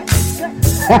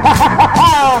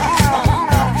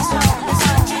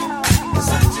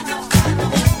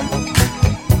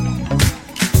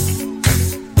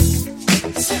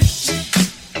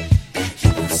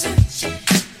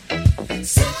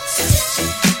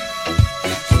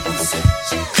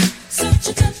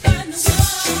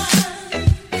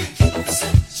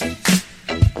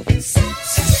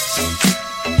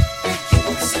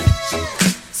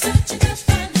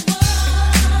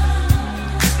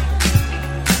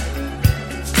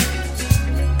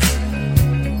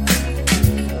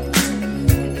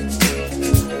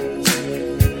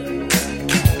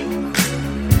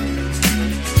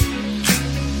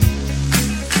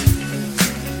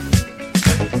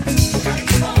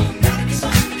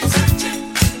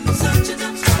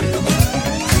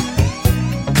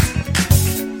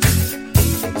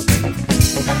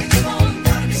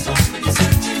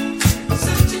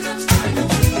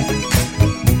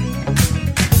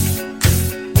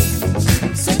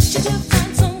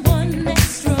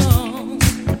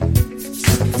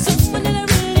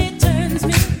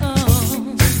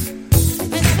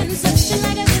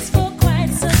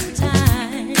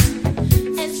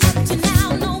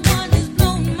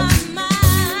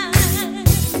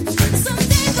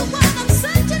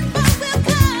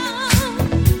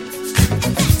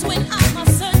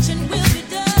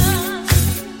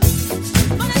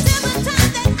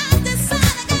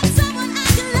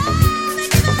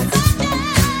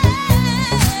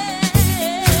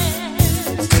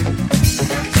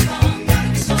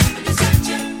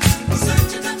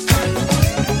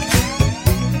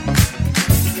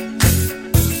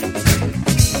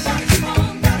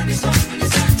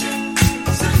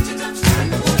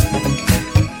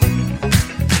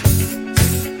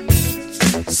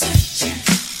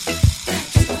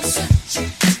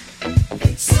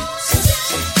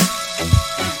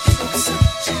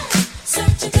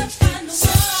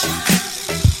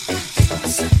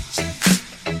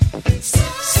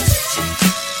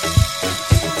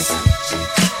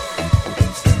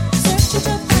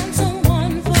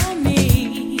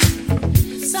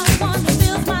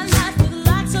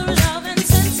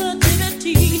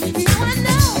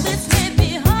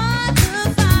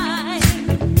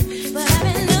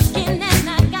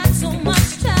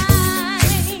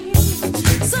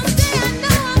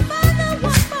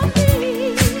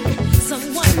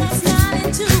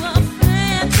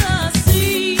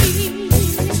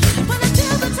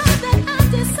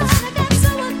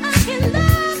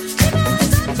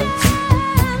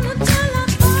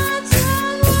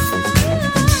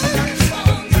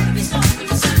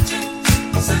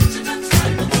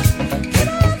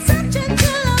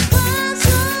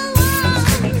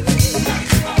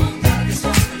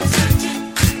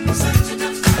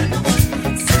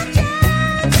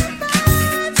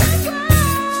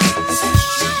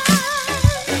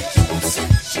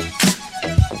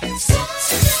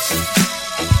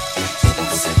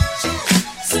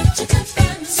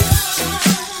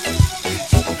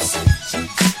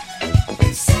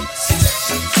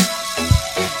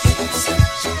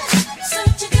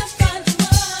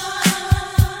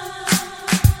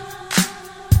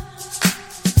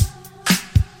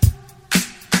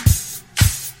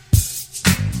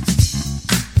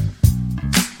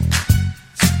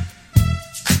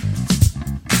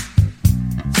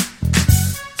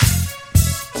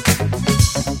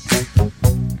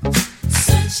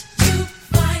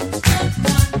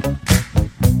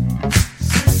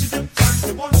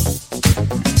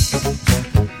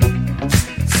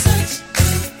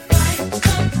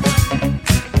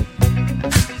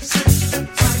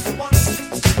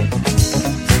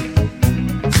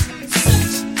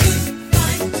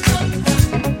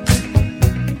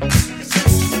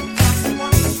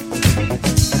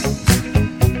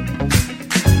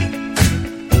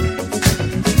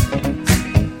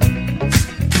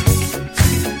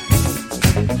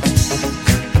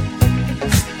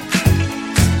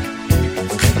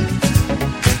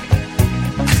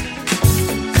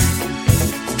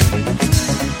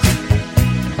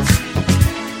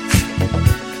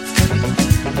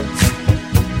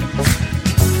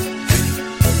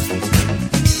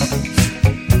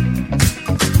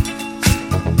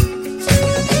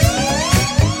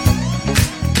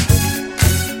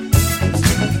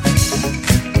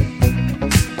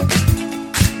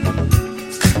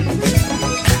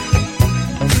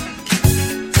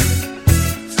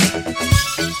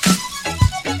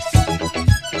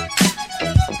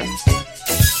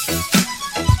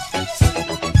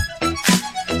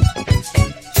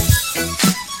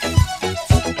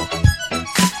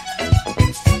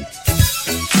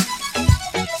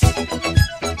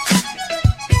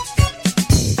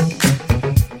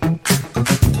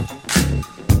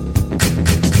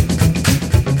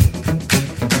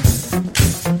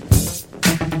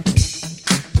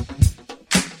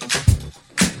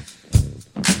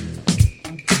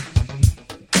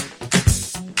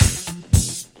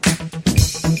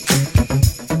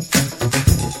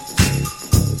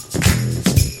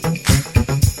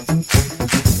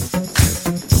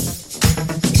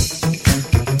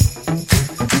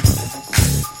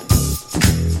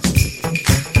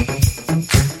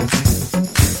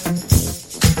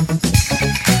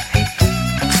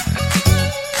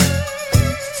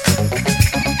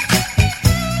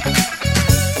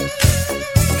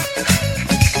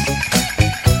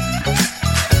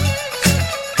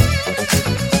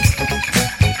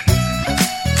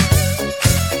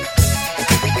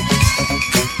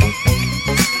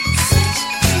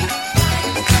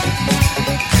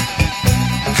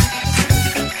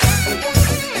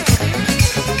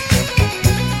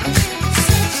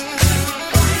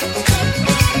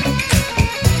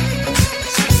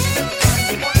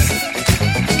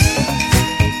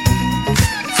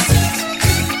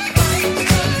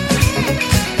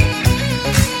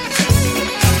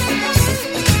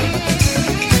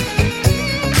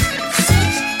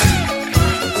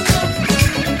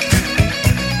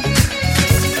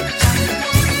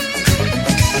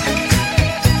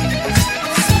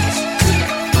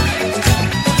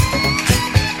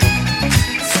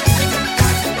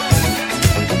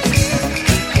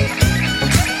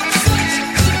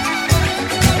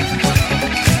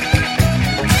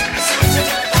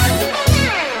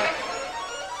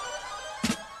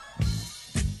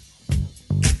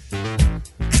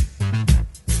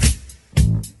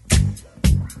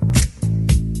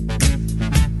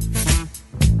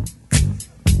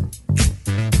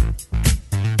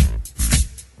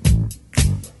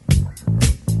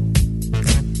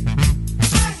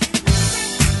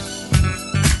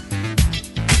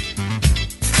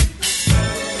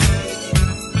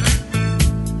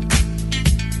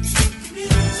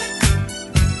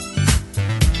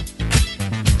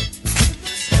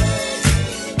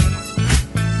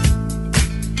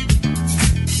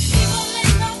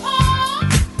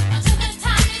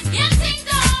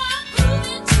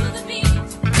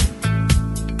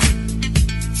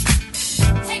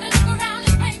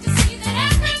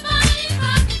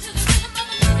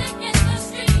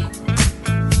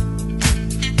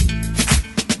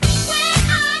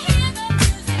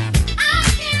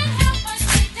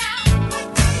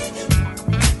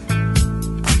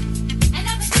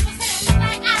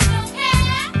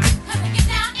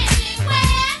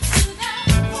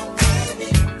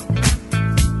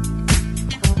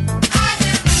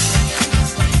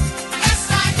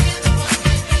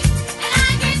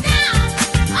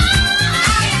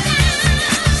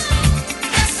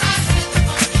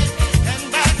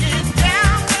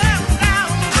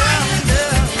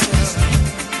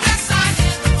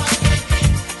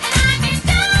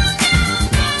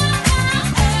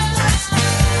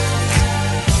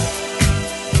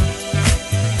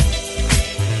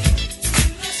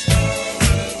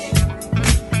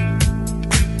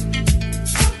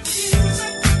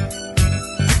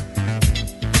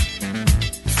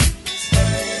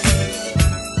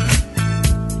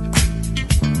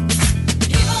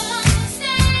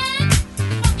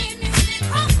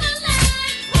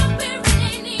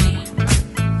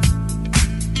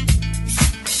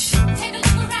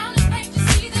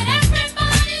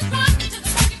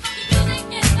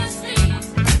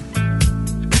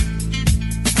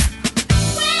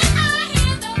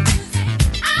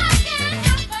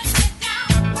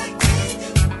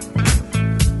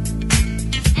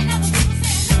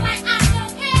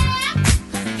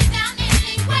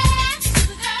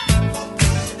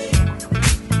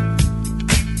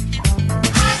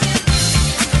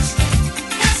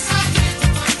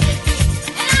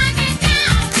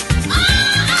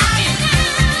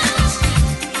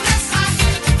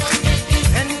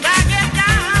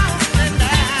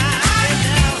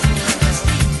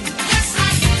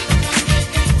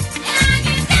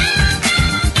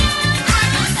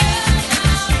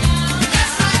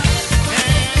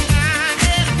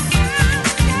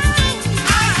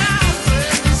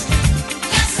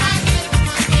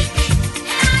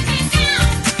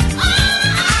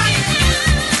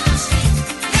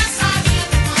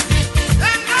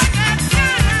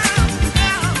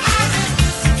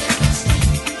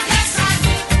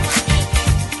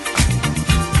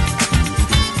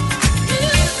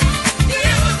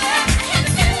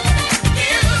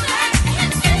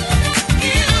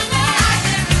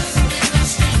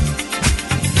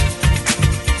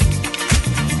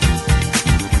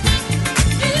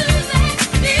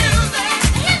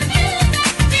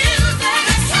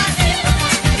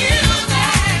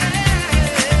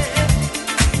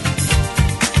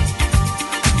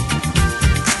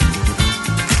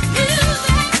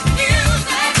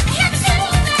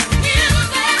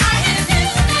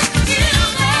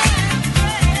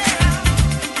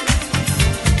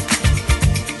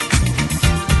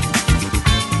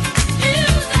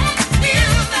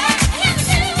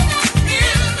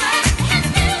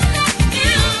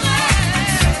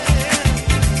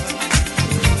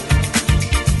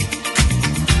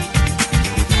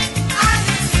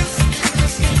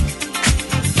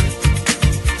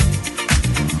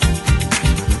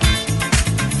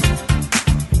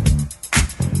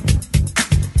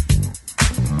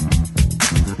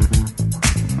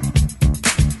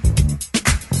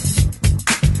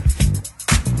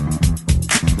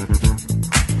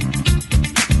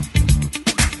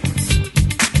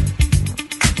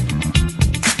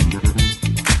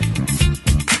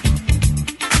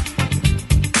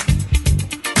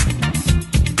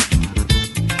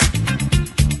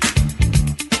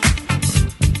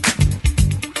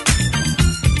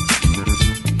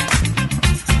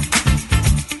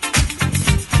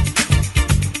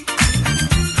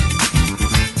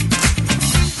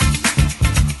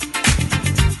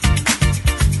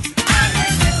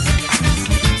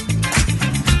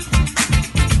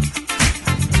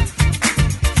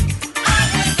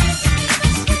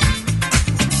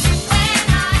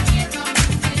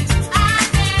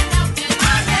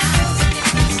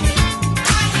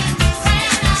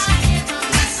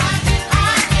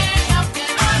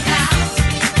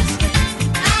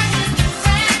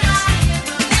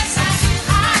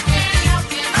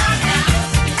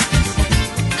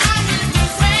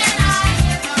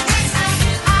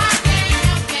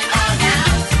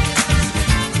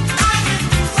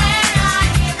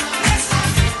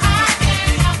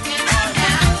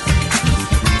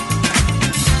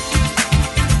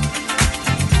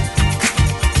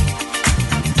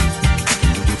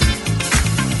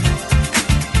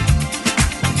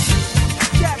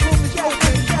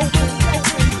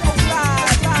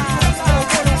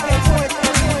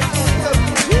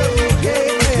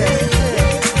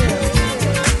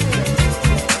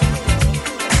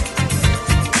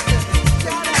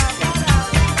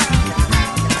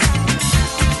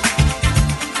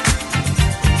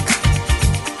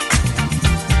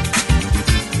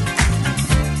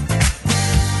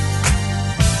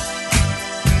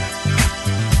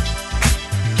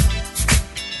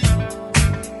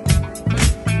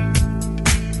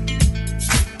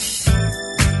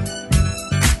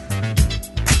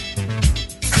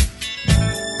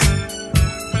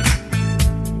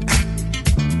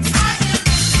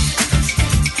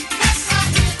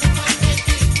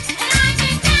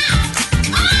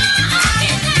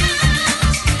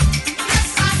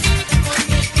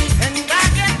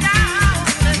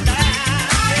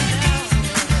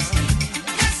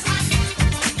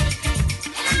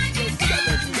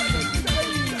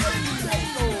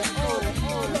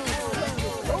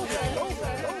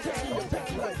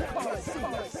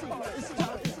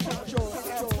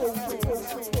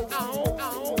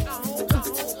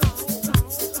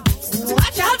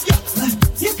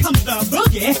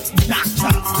 boogie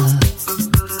doctor.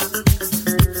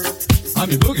 I'm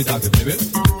your boogie doctor, baby.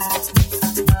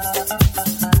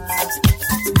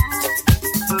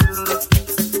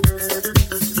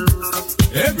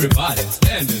 Everybody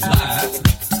stand in line,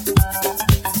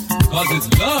 'cause it's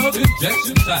love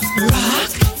injection time.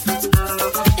 Rock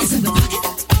is in the pocket.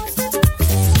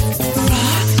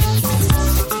 Rock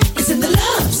is in the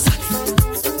love socket.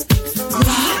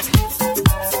 Rock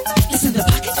is in the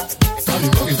pocket. I'm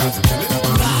your boogie doctor, baby.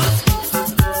 Rock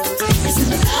is in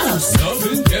the love socket. Love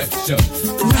injection.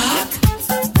 Rock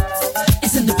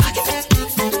is in the pocket.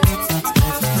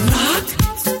 Rock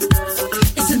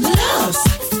is in the love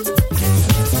socket.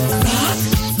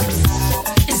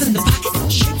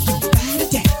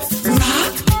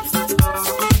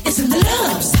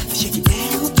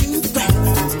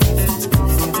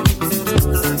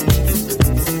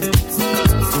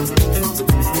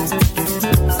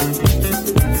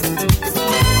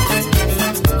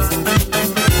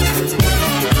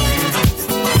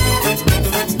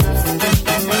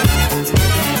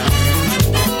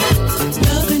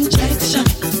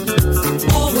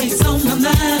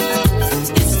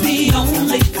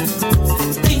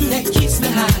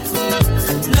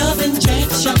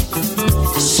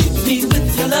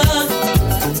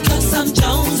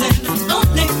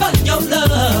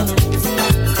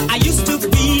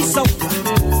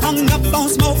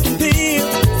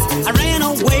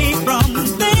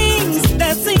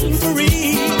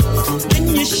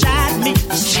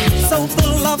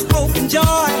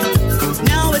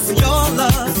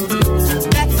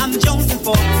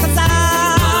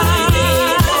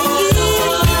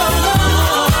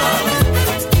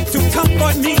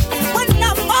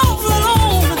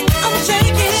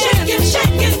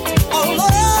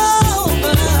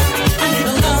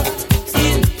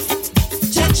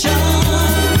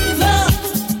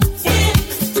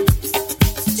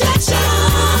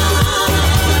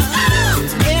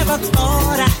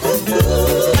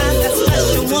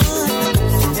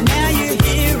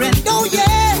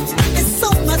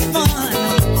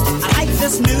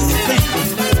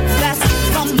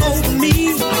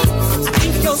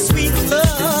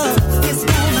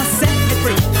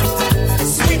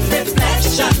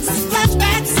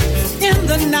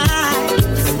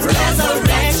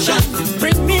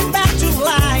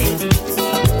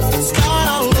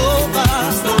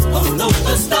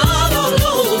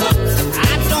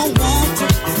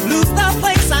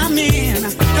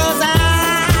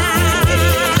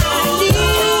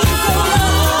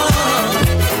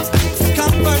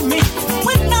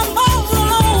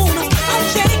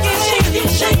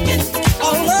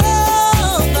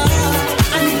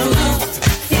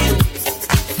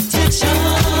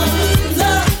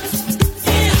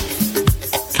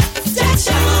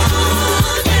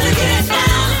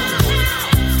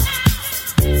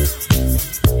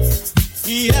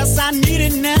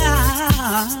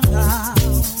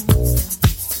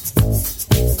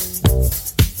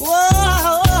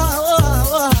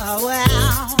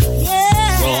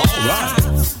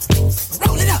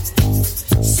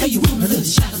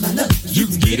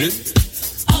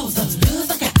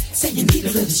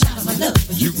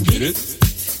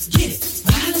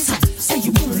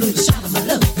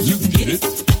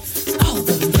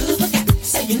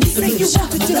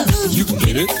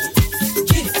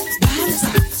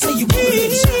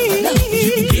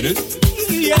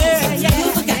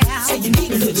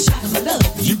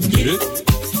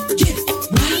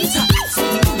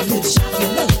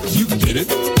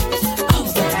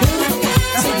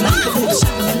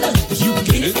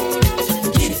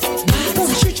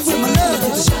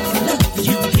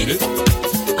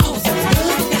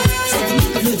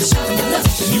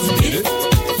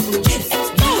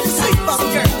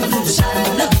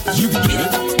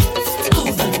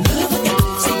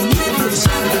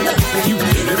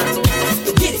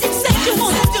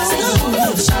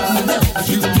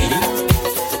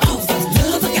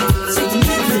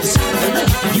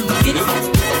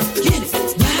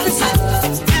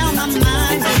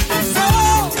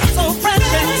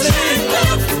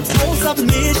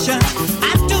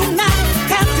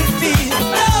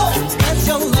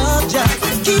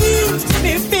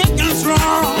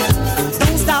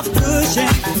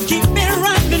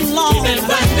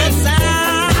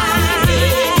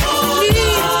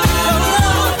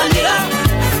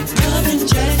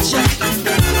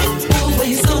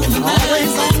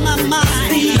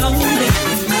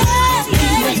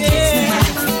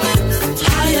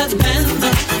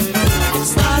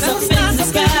 Stars up in the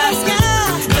sky,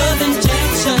 love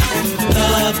injection,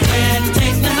 love.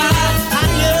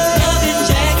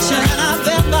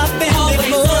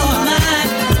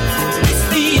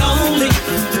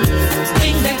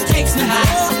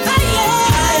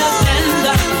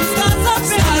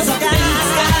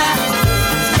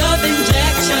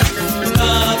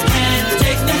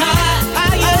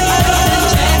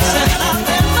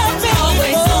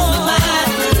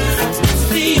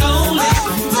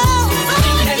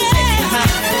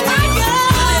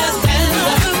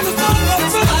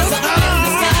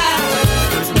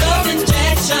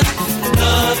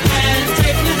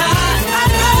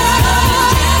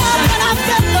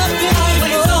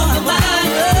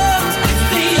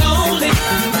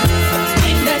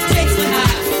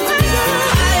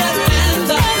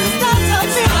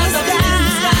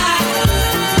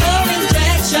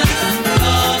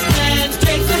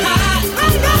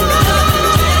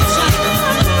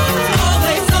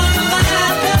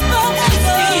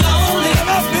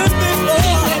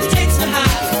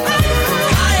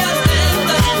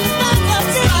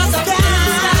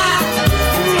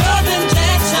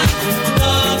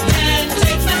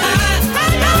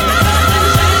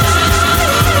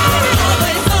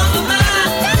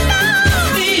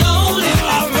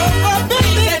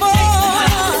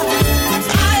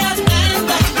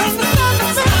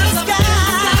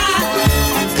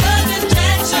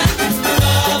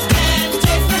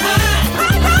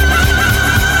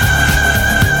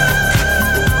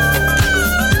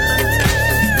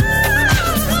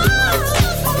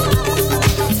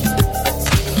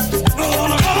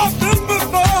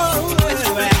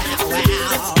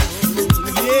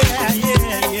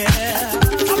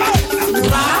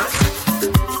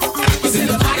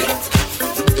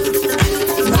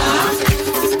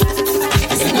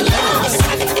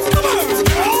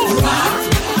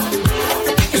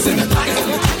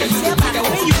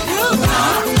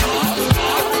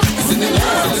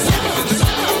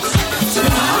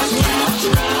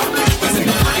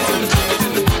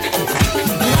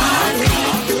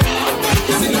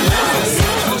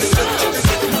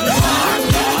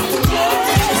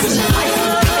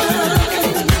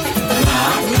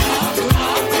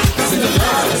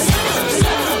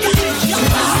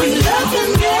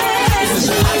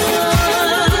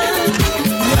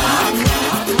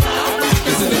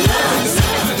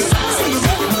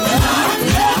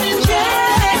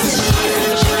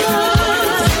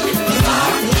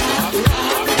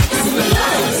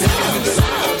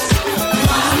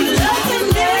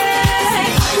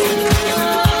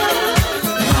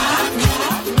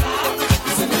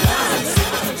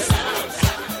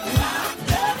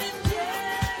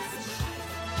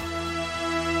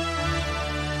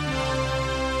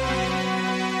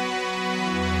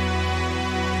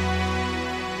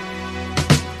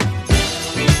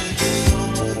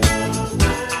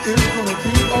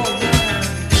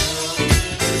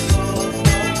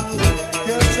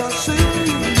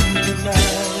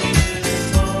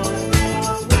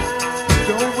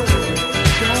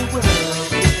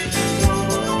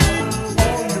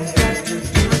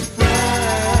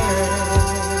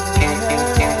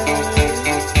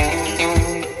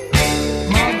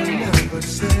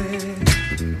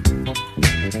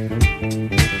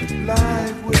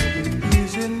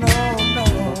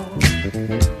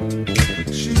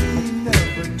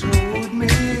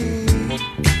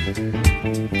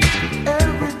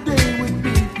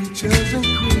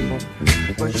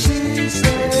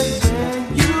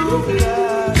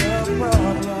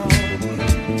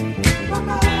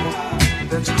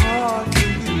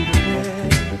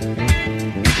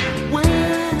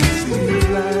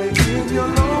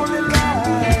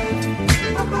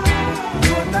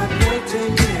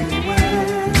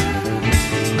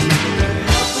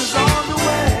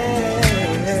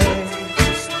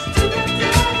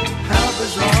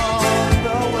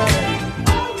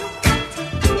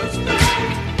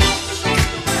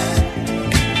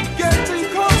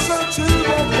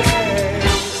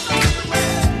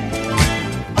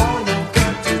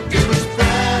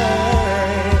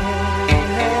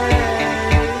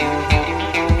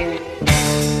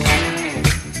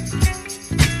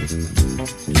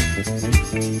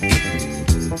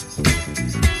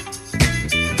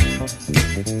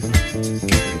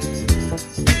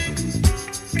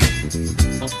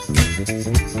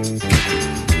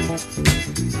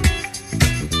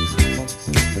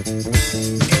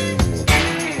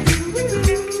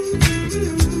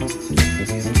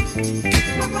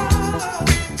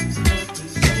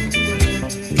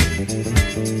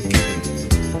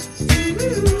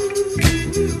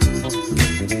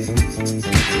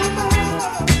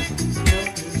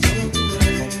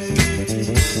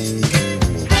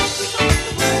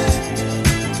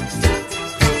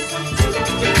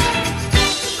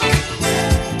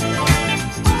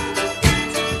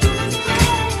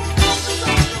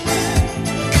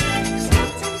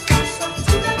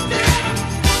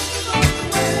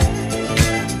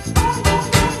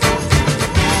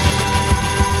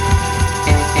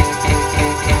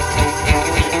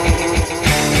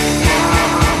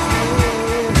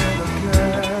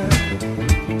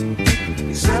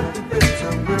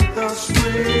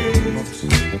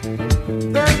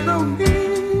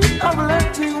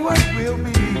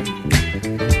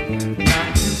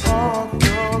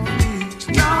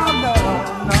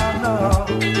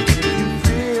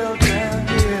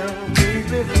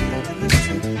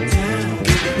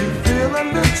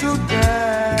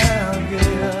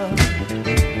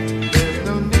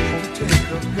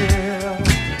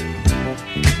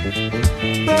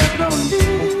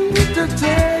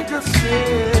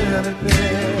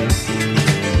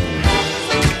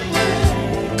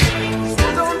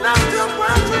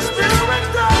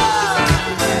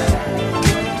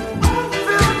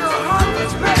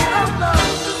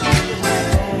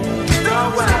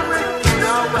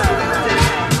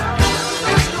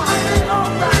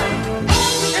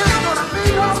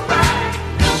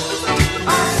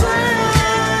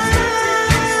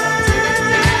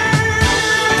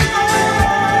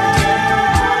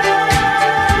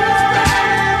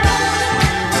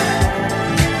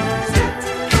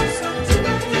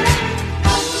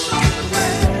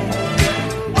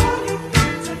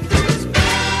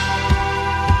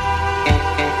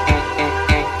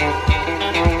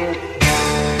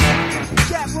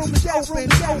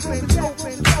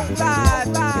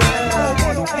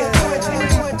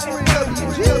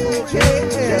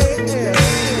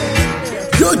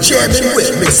 You're jamming with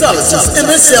mixologist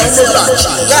MSL Malachi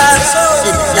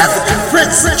and African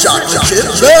Prince Chocolate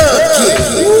Love Kid.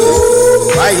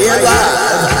 Right here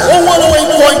live on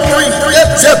 108.3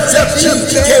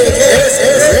 WGKSRADIO.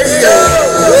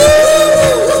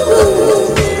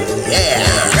 Yeah.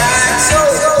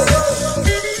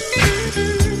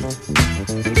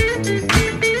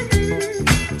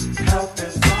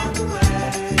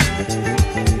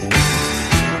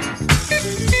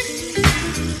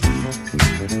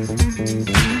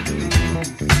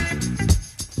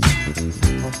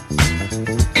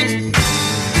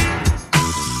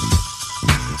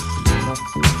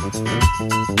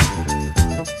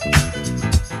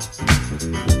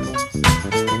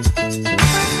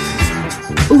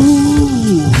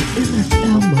 Ooh,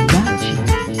 MSL Malachi,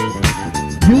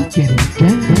 you're getting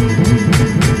down.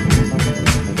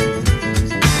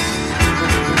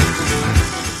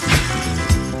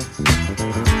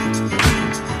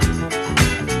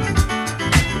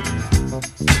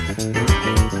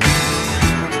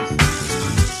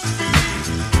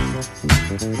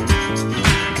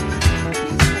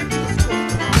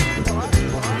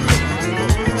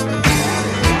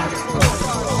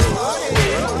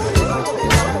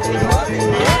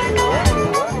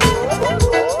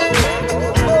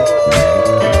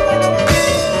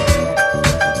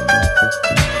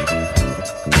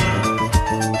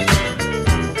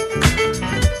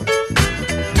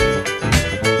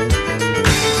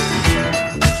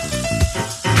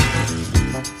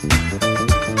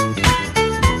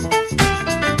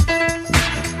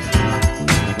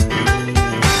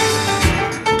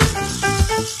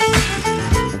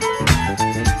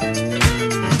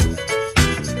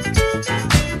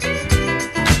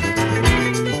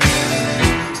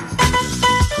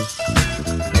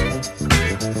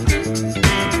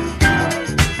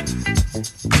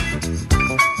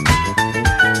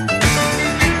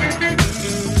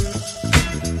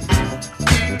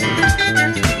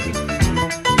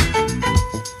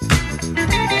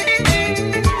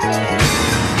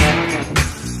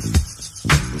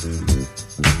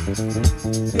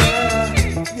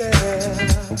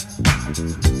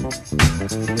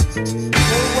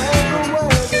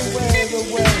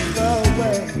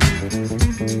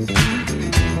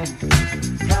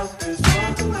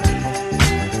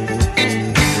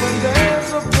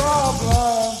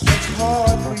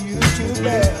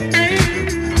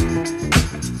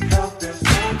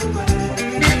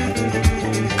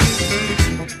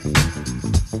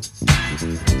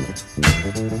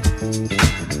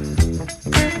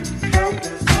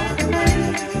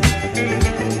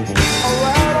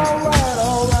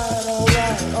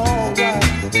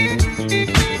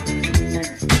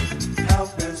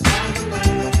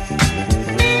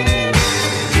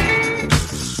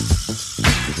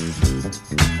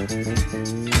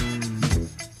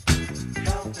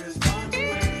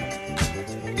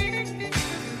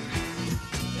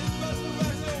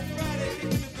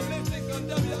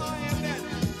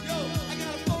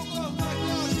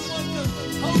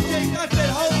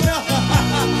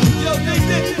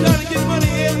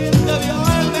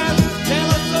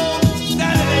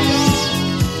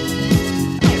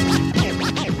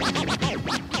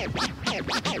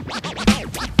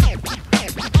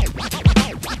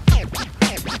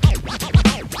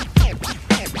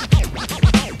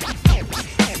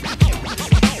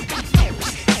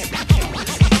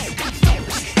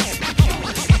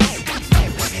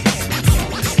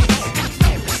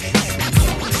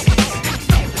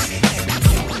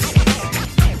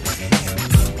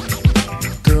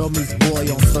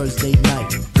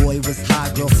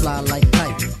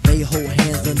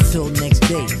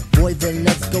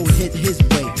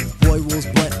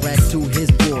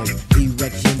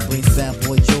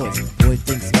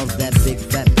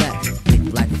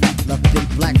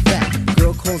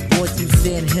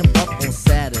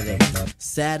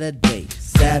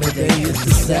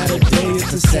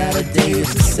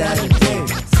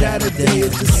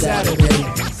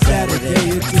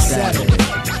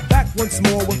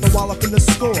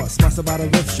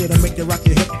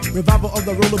 Revival of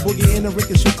the roller boogie in a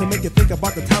ricochet to make you think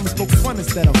about the time we spoke fun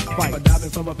instead of fight. But diving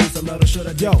from a piece of metal should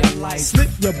have yo, slip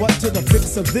your butt to the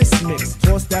fix of this mix.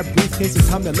 Toss that briefcase, it's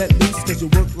time to let loose, cause you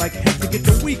work like heck to get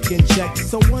the weekend check.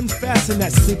 So unfasten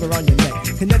that sleeve around your neck.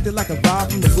 Connected like a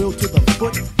vibe from the wheel to the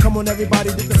foot. Come on everybody,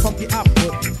 get the funky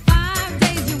output. 5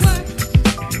 days you work,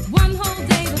 1 whole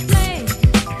day to play.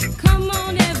 Come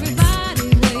on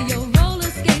everybody, wear your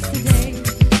roller skates today.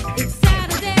 It's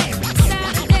Saturday,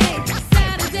 Saturday,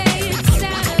 Saturday, it's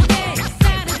Saturday,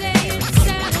 Saturday, it's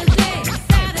Saturday,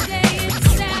 Saturday, it's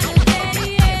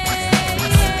Saturday, yeah.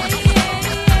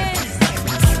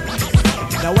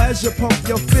 Now as you pump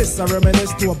your fists, I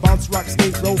reminisce to a bounce rock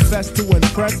skate roll fest to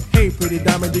impress. Hey pretty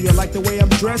diamond, do you like the way I'm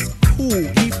dressed? Cool,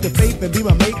 keep the faith and be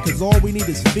my mate, cause all we need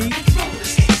is feet.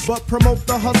 But promote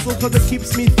the hustle cause it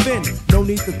keeps me thin. No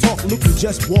need to talk, look who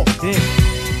just walked in. Is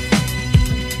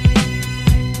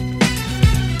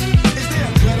there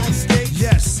a cut on stage?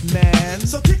 Yes, man.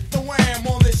 So kick the wham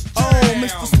on this jam. Oh,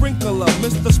 Mr. Sprinkler,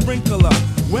 Mr. Sprinkler.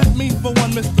 Wet me for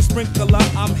one, Mr. Sprinkler.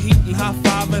 I'm heating high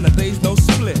five and a day's no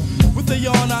split. With the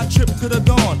yawn, I trip to the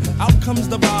dawn. Out comes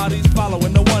the bodies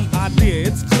following the one idea.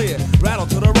 It's clear, rattle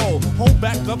to the roll. Hold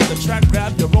back up the track,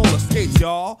 grab your roller skates,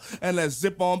 y'all. And let's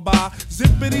zip on by.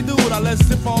 Zippity doo, now let's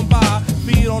zip on by.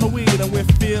 Feed on the weed and we're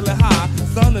feeling high.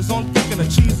 Sun is on thick and the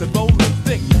cheese is rolling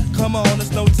thick. Come on,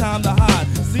 it's no time to hide.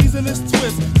 Season is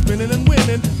twist, spinning and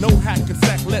winning. No hack and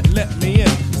sack, let me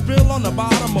in. Spill on the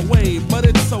bottom away, but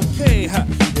it's okay.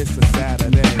 It's a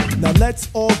Saturday. Now let's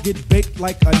all get baked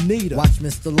like Anita. Watch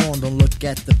Mr. Lawn, don't look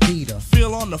at the Peter.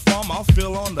 Feel on the farm, I'll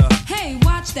feel on the. Hey,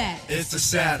 watch that. It's a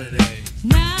Saturday.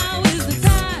 Now is the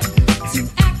time to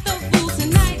act the fool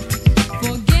tonight.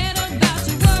 Forget about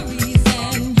your worries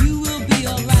and you will be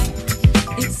alright.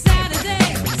 It's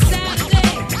Saturday,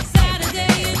 Saturday,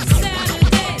 Saturday, it's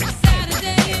Saturday,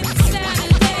 Saturday, it's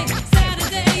Saturday,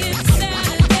 Saturday, it's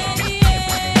Saturday,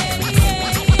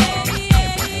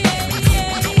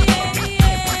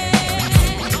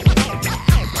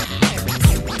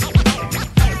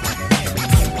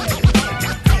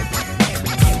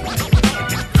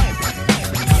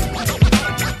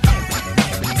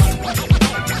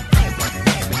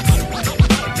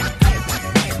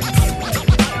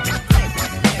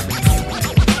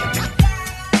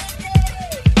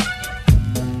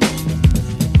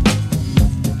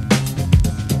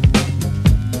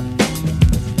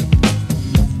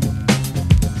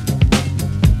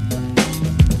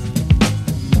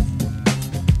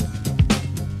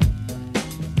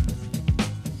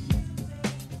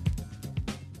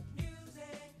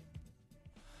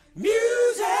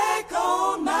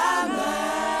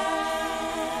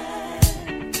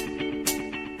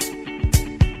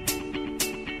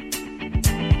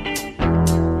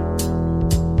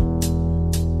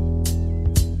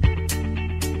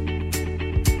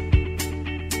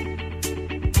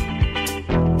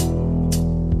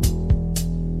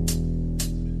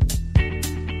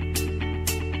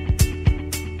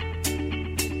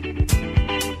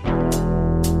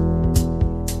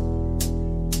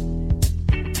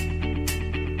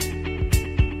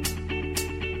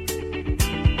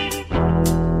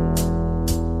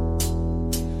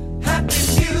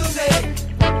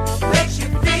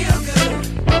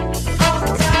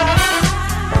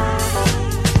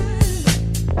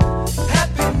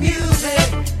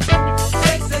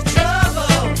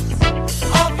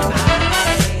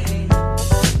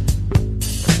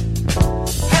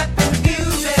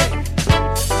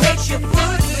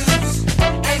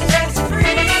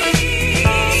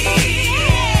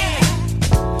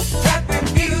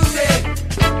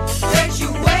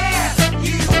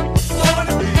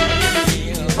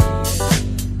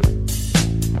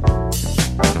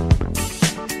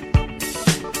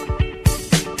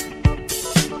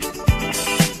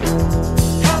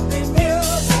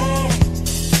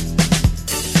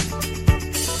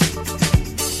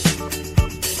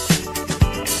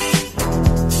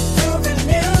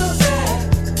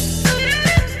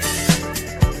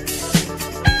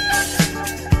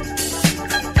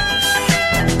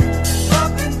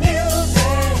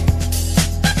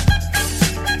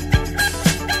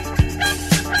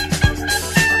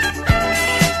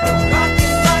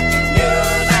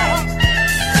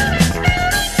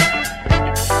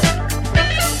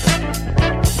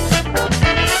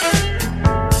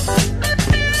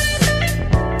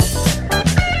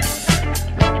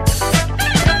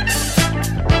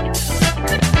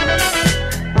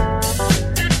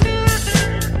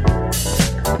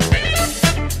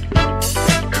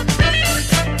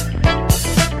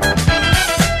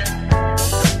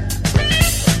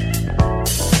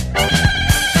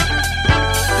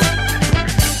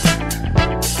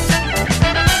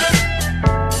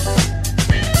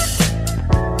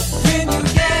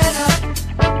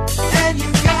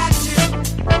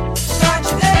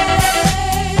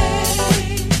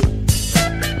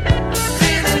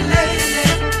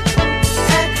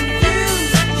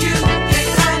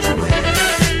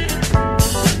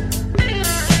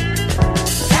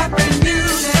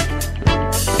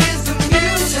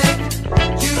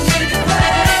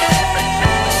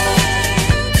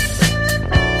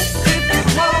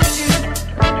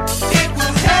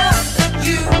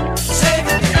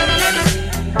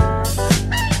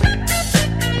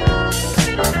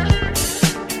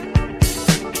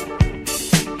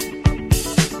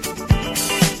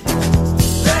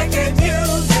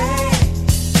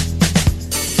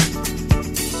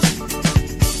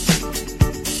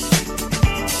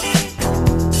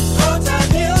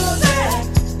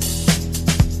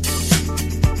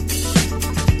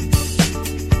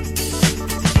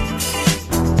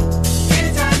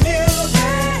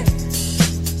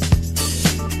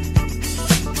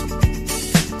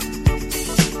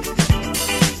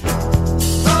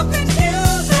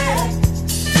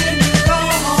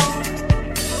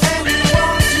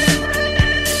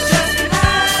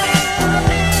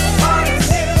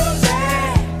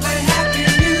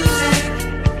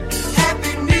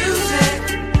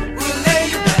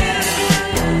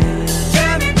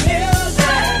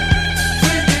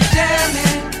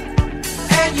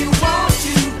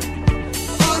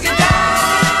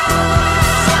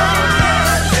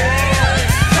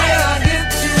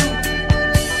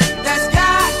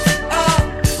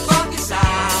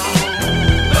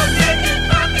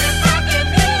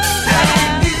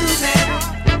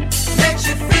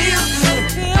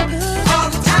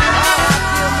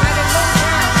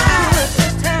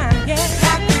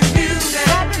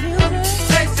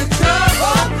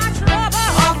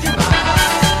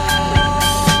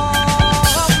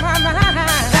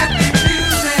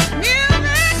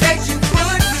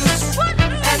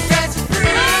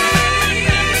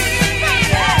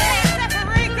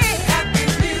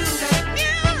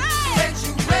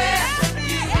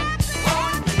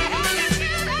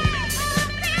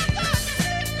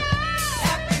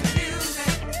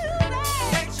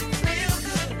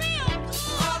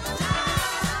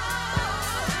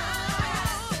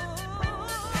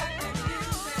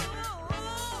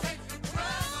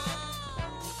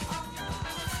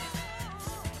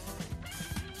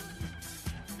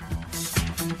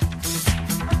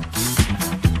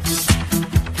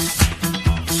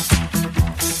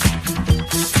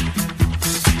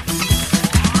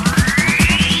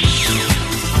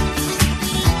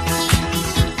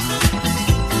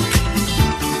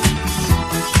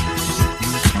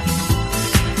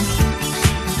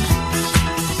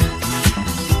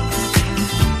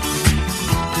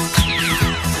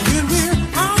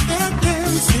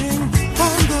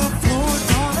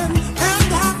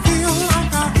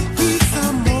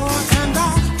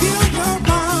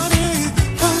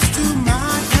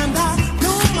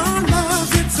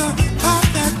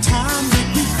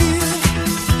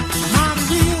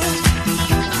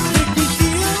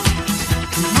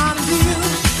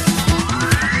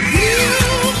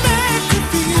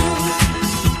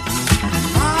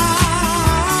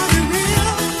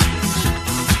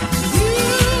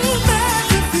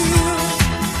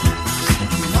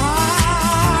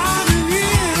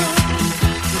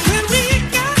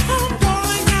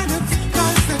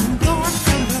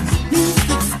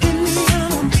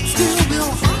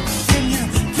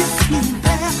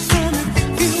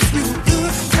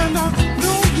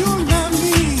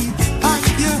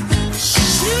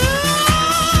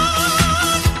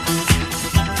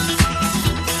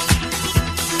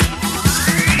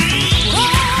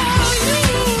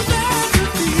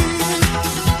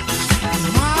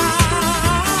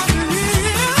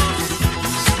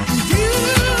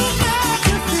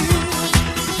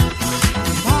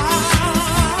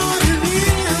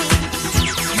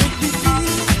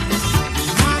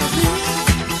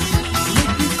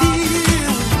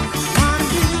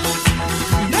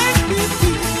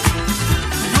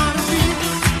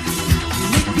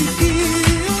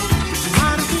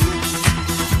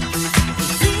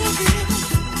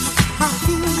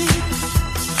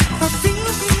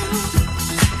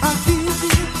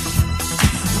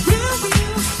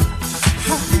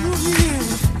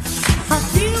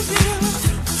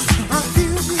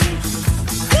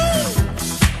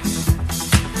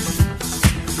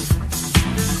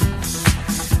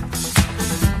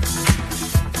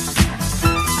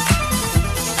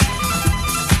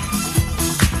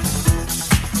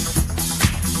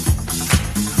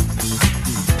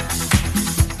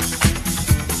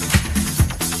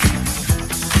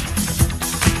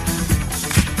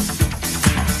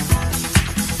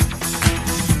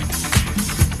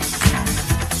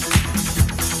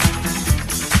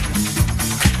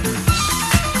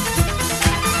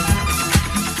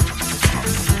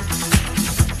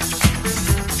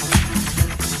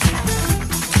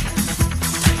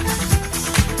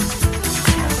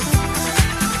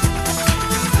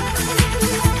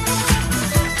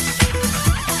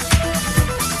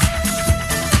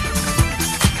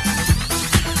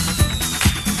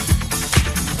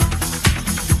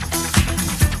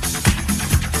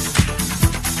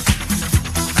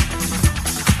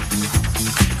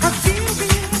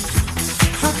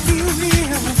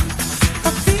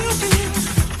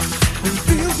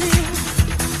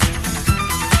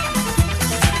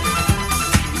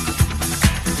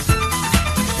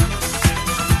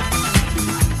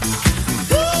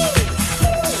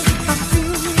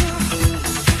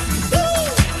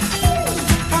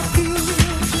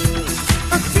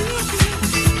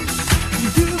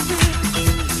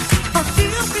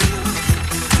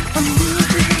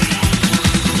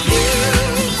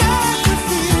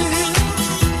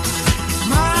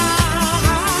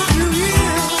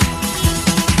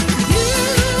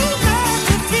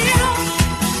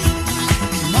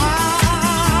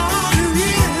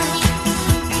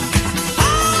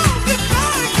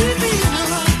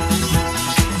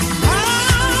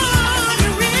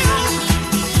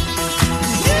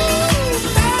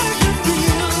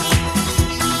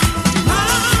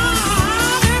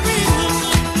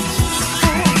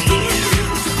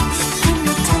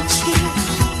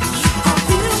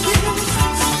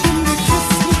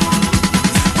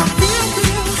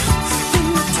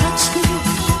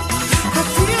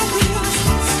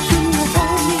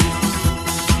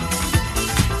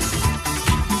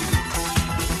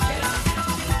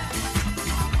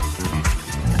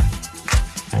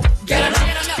 Get up.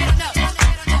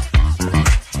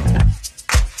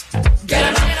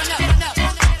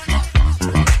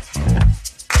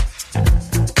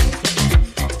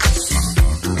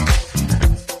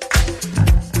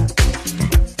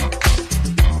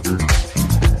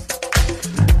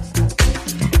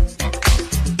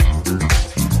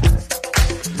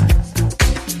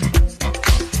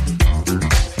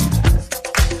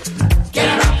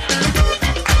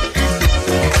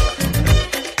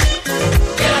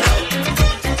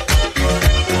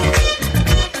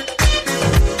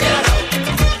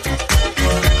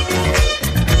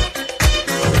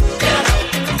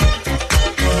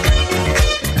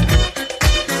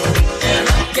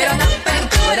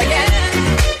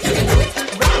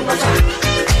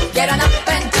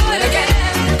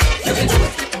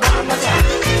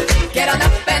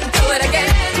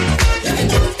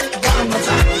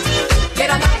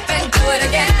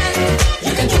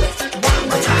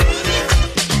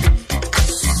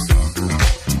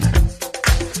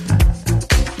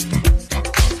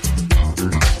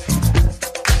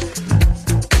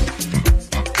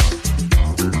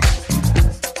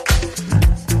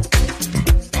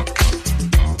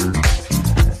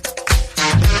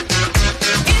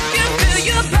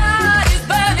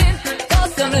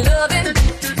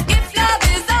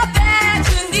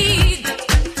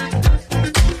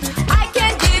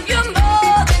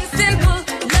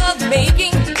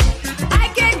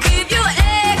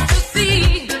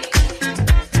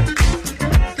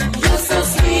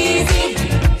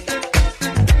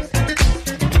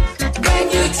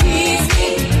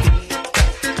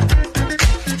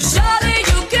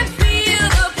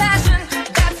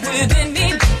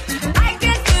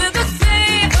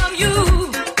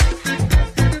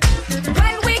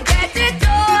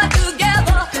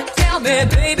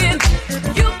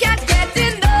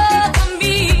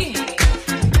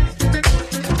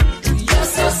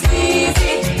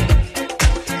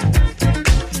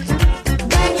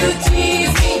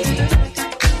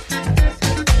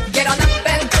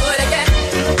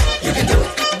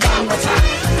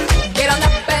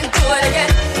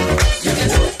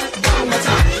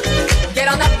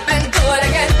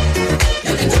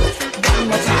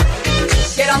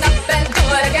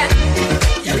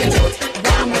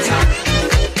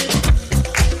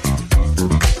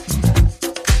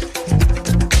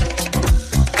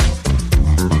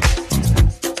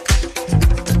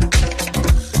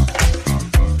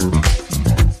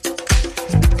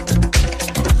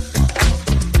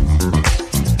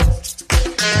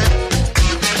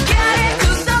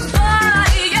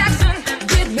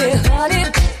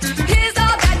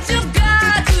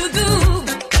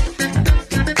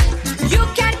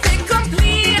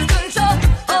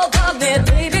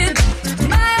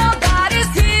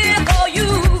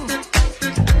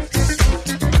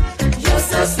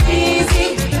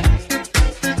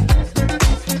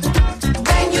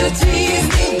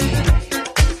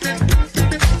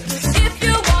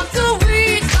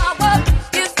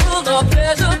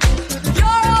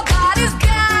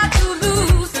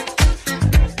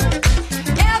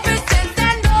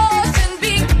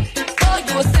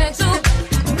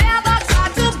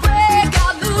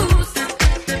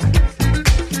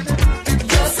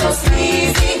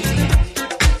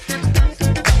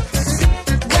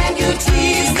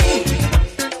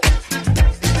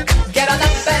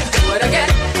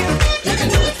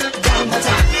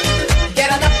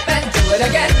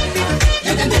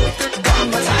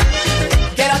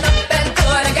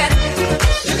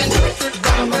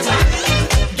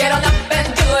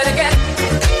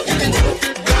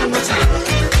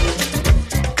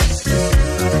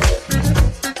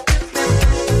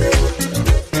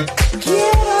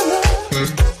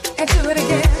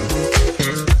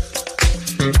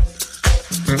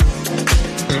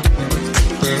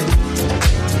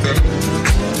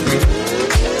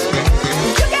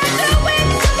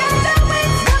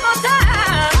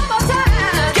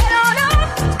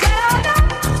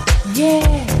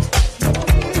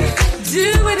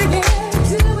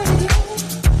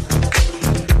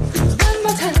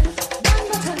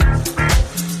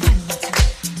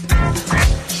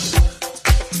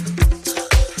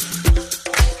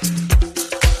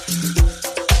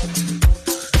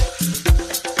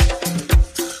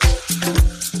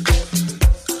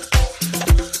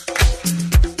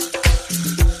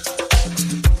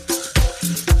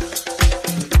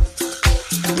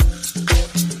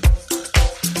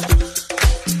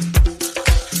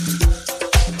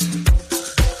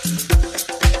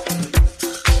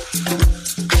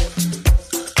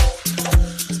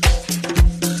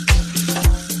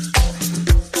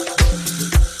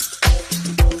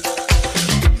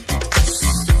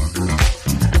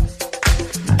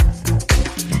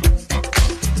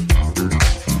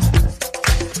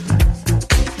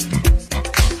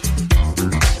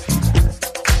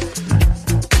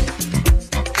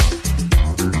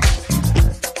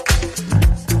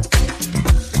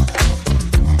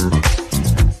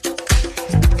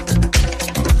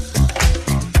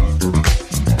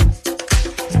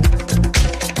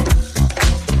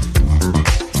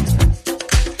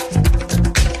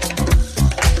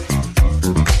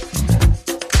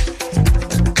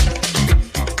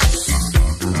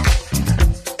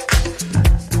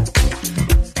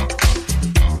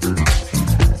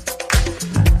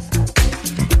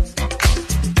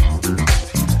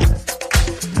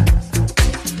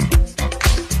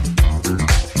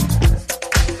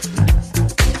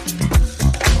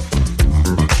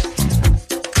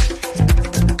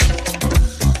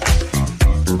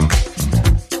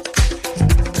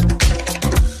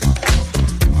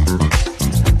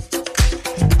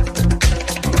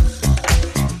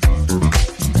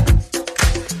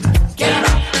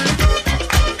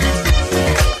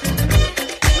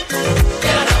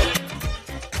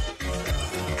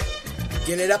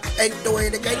 it up and do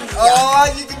it again.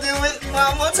 Oh, you can do it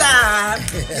one more time.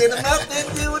 Get them up and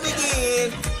do it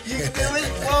again. You can do it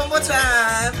one more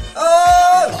time.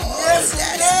 Oh, yes,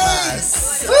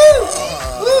 yes.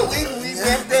 Woo, we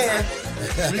went there.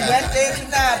 We went there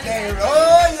tonight, there.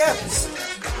 Oh, yes.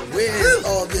 Where's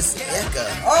all this echo?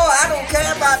 Oh, I don't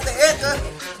care about the echo.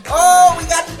 Oh, we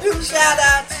got to do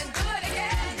shout-outs.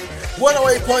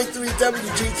 108.3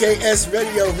 WGKS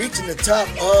Radio reaching the top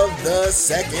of the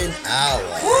second hour.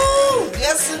 Woo!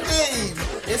 Yes, indeed.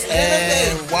 It's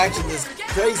and indeed. watching this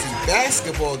crazy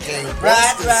basketball game.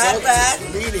 Right.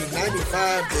 Celtics leading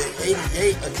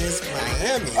 95-88 against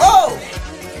Miami. Oh!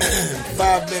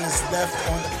 5 minutes left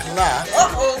on the clock.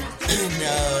 Uh-oh.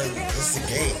 And it's a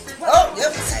game. Oh,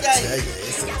 yep, it's a I game. tell you,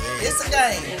 it's a game. It's a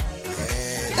game.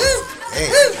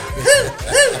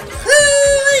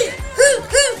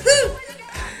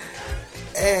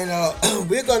 And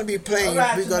we're going to be playing.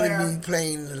 Right, we're going to be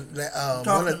playing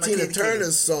one of Tina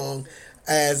Turner's song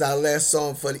as our last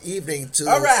song for the evening to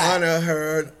honor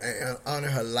her and honor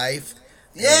her life.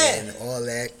 Yeah. And all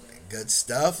that good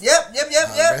stuff. Yep.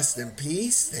 Rest in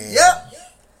peace. And,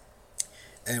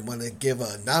 and want to give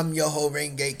a Nam Yoho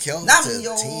Renge Kyo to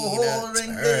Tina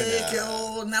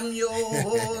Turner. Nam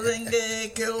Yoho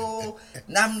Renge Kyo.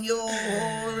 Nam Yoho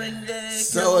Renge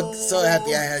So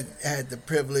happy I had the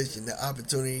privilege and the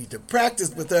opportunity to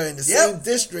practice with her in the same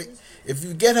district. If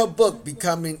you get her book,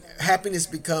 Happiness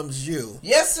Becomes You.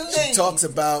 Yes, indeed. She talks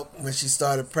about when she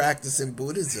started practicing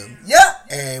Buddhism. Yep.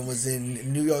 And was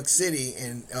in New York City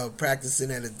and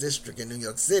practicing at a district in New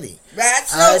York City. Right.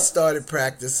 So I started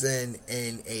practicing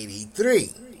in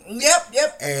 83.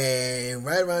 Yep. And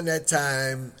right around that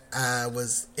time, I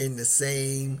was in the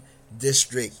same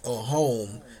district or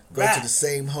home, going to the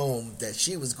same home that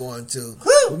she was going to.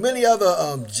 With many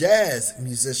other jazz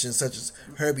musicians such as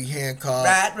Herbie Hancock,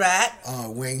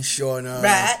 Wayne Shorter,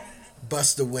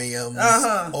 Buster Williams,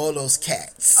 all those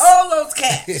cats.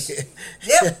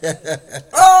 Yep.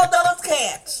 All those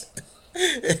cats.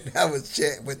 And I was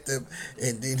chatting with them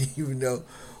and didn't even know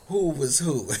who was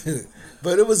who.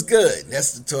 But it was good.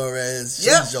 Nestor Torres,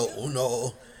 Shinzo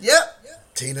Uno,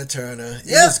 Tina Turner.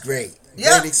 It was great.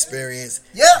 Great experience.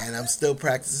 And I'm still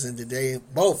practicing today,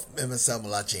 both Emerson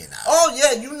Malachina. Oh,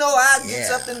 yeah. You know I get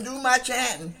up and do my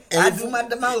chanting. And I do my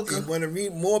demoka. If you want to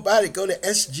read more about it, go to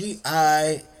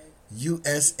sgiusa.org.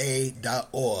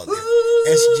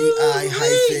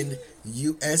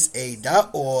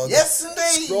 sgi-usa.org. Yes,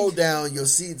 indeed. Scroll down, you'll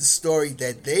see the story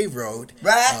that they wrote.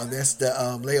 Right. That's the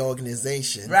lay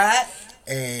organization. Right.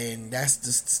 And that's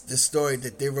the story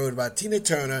that they wrote about Tina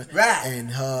Turner and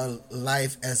her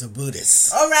life as a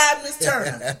Buddhist. All right, Miss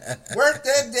Turner. Work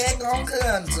that daggone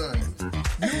kahunzun.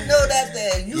 You know that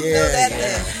there. You know that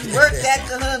there. She worked that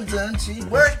kahunzun. She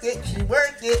worked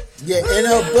it. Yeah, in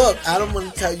her book, I don't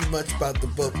want to tell you much about the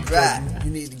book because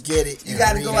you need to get it. You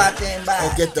got to go out there and buy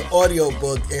it. Or get the audio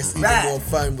book. It's even more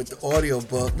fun with the audio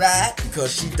book. Right.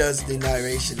 Because she does the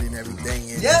narration and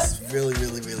everything. And it's really,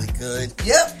 really, really good.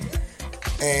 Yep.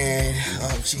 And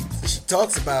she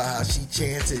talks about how she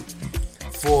chanted to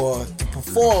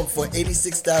perform for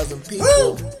 86,000 people.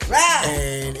 Woo! Right.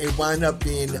 And it wound up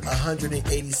being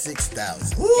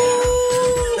 186,000. Woo!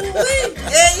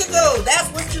 There you go. That's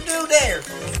what you do there.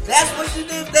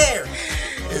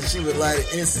 And she would light an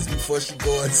incense before she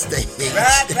go on stage.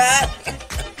 Right.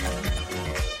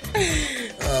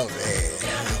 Oh man,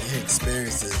 her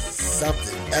experience is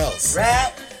something else.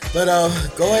 Right. But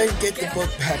go ahead and get the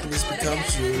book Happiness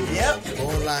Becomes You. Yep. Go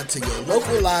online to your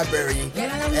local library.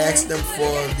 Ask them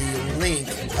for the link.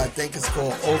 I think it's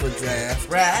called Overdraft.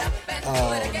 Right.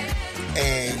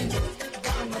 And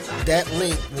that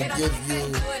link will give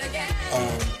you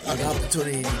an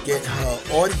opportunity to get her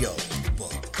audio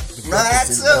book. The book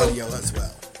is in audio as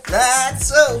well. Right.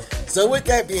 So with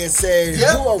that being said,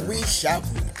 who are we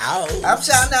shouting out? I'm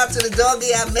shouting out to the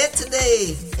doggy I met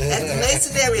today at the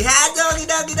masonry. Hi, doggy.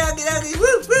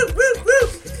 Woo.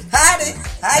 Howdy.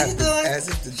 How you doing?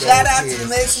 Shout out to the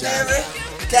masonry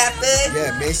cafe.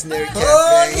 Yeah, masonry cafe.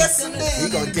 Oh, yes indeed. We're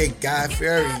going to get Guy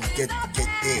Fieri to get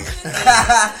there.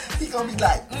 He going to be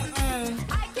like,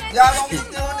 y'all don't be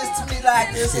doing this to me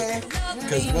like this, eh?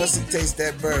 Because once he tastes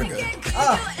that burger,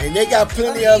 and they got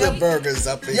plenty other burgers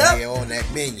up in there on that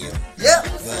menu. Yep.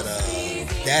 But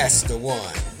that's the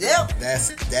one. Yep.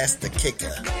 That's the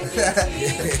kicker.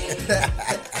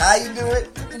 How you do it?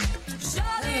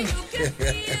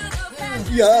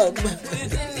 Yum.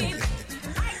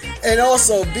 And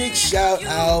also, big shout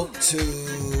out to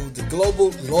the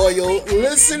global loyal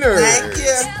listeners. Thank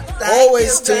you.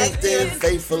 Always tuned in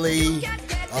faithfully.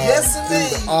 Yes, through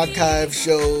the archive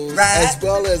shows, as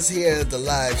well as here the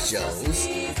live shows.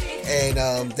 And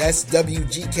that's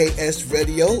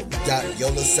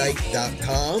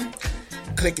WGKSRadio.yolasite.com.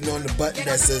 Clicking on the button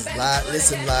that says live,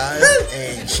 listen live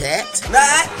and chat.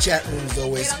 Right. Chat room is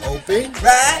always open.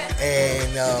 Right.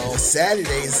 And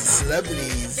Saturdays, the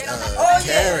celebrities,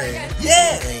 Karen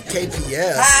and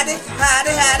KPS. Howdy,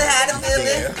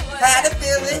 Philly. Howdy,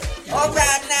 Philly. All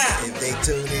right now. If they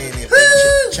tune in, if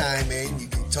they chime in, you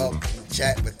can talk and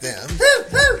chat with them.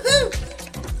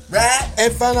 Right.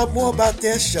 And find out more about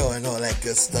their show and all that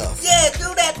good stuff. Yeah,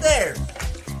 do that there.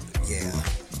 Yeah.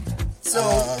 So,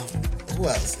 who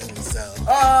else in the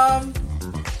zone?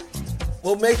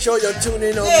 Well, make sure you're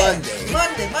tuning in on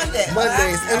Monday.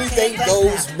 Mondays, anything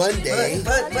goes Monday.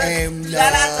 And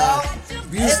shout out to all.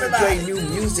 we used to play new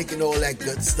music and all that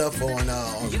good stuff on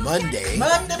Monday.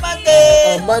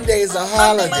 Monday. Monday is a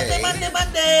holiday.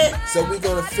 Monday. So we're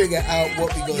going to figure out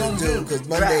what we're going to do because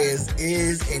Monday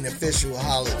is an official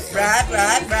holiday.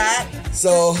 Right.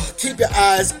 So keep your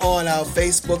eyes on our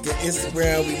Facebook and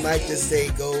Instagram. We might just say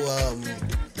go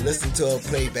listen to a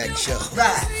playback show.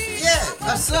 Right. Yeah,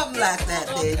 or something like that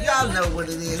there. Y'all know what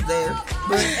it is there.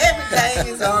 But everything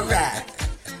is all right.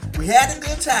 We had a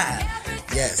good time.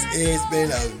 Yes, it's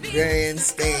been a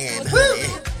grandstand, honey.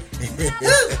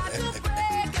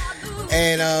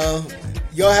 And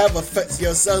y'all have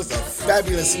yourselves a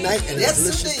fabulous night and a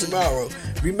delicious tomorrow.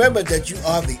 Remember that you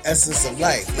are the essence of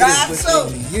life. It is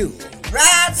within you.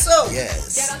 Right, so.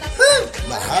 Yes.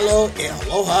 Mahalo e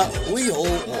aloha uiho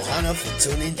ohana for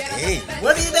tuning in.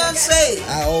 What do you done say?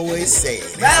 I always say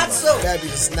it. Right, have so. a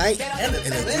fabulous night and a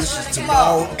delicious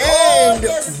tomorrow. And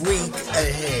week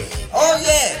ahead. Oh,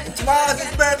 yeah. And tomorrow's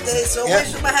his birthday, so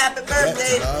wish him a happy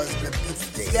birthday. Tomorrow's my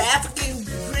birthday. The African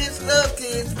Prince Love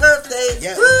Kid's birthday.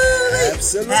 Yeah,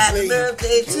 absolutely. Happy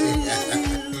birthday to you.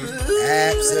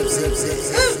 Absolutely.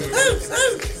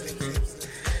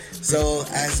 So,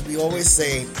 as we always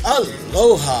say,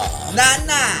 aloha. Na.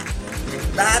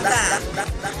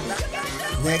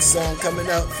 Next song coming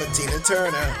up for Tina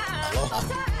Turner. Aloha.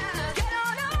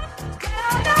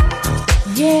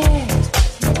 Yeah.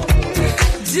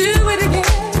 Do it again.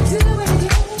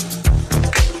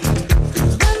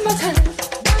 One more time.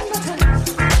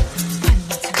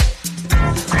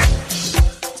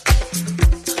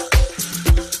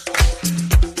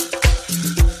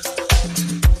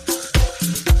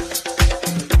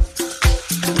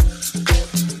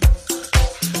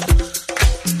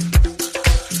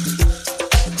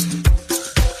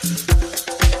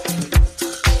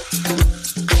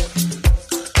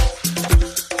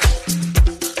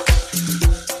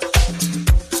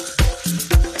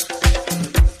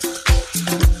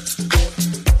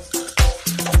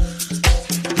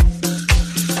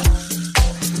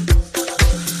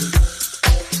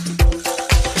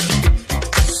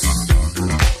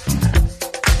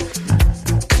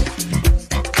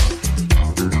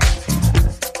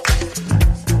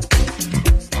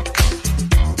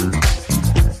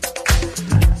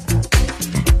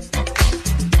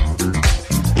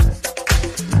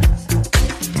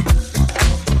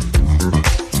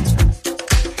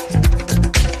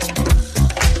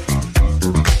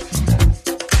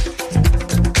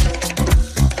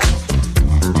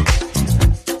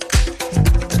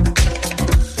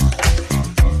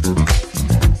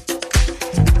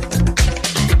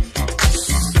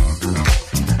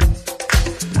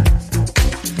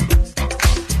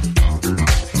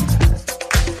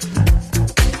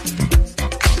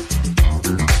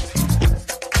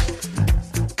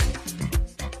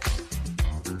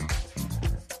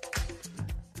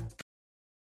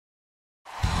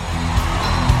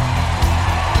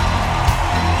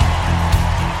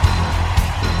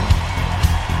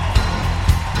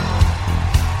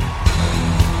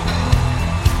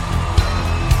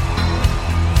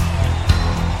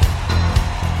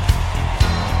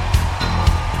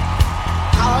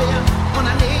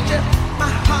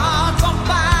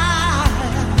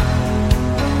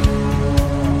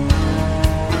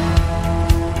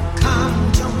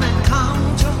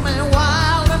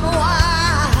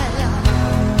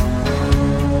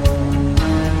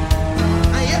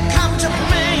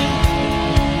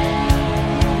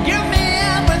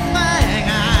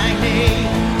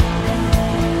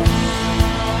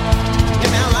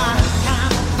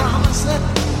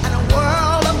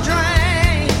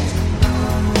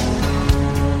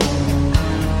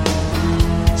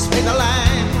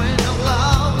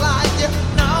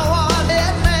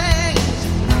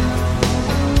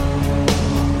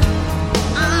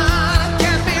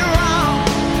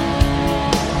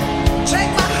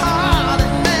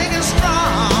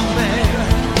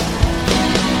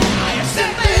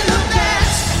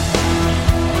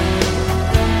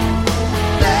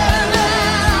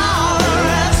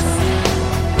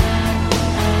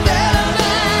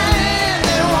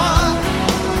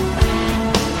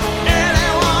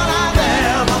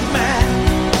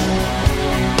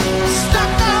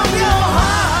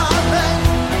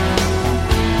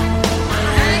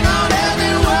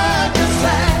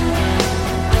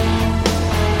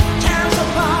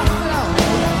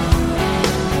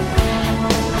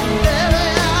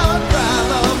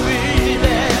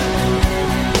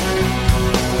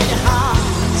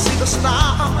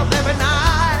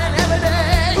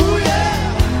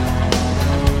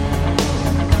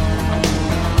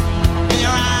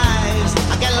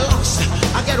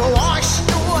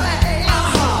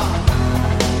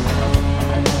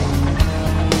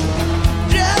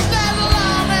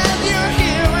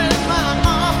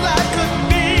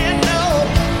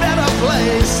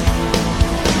 place.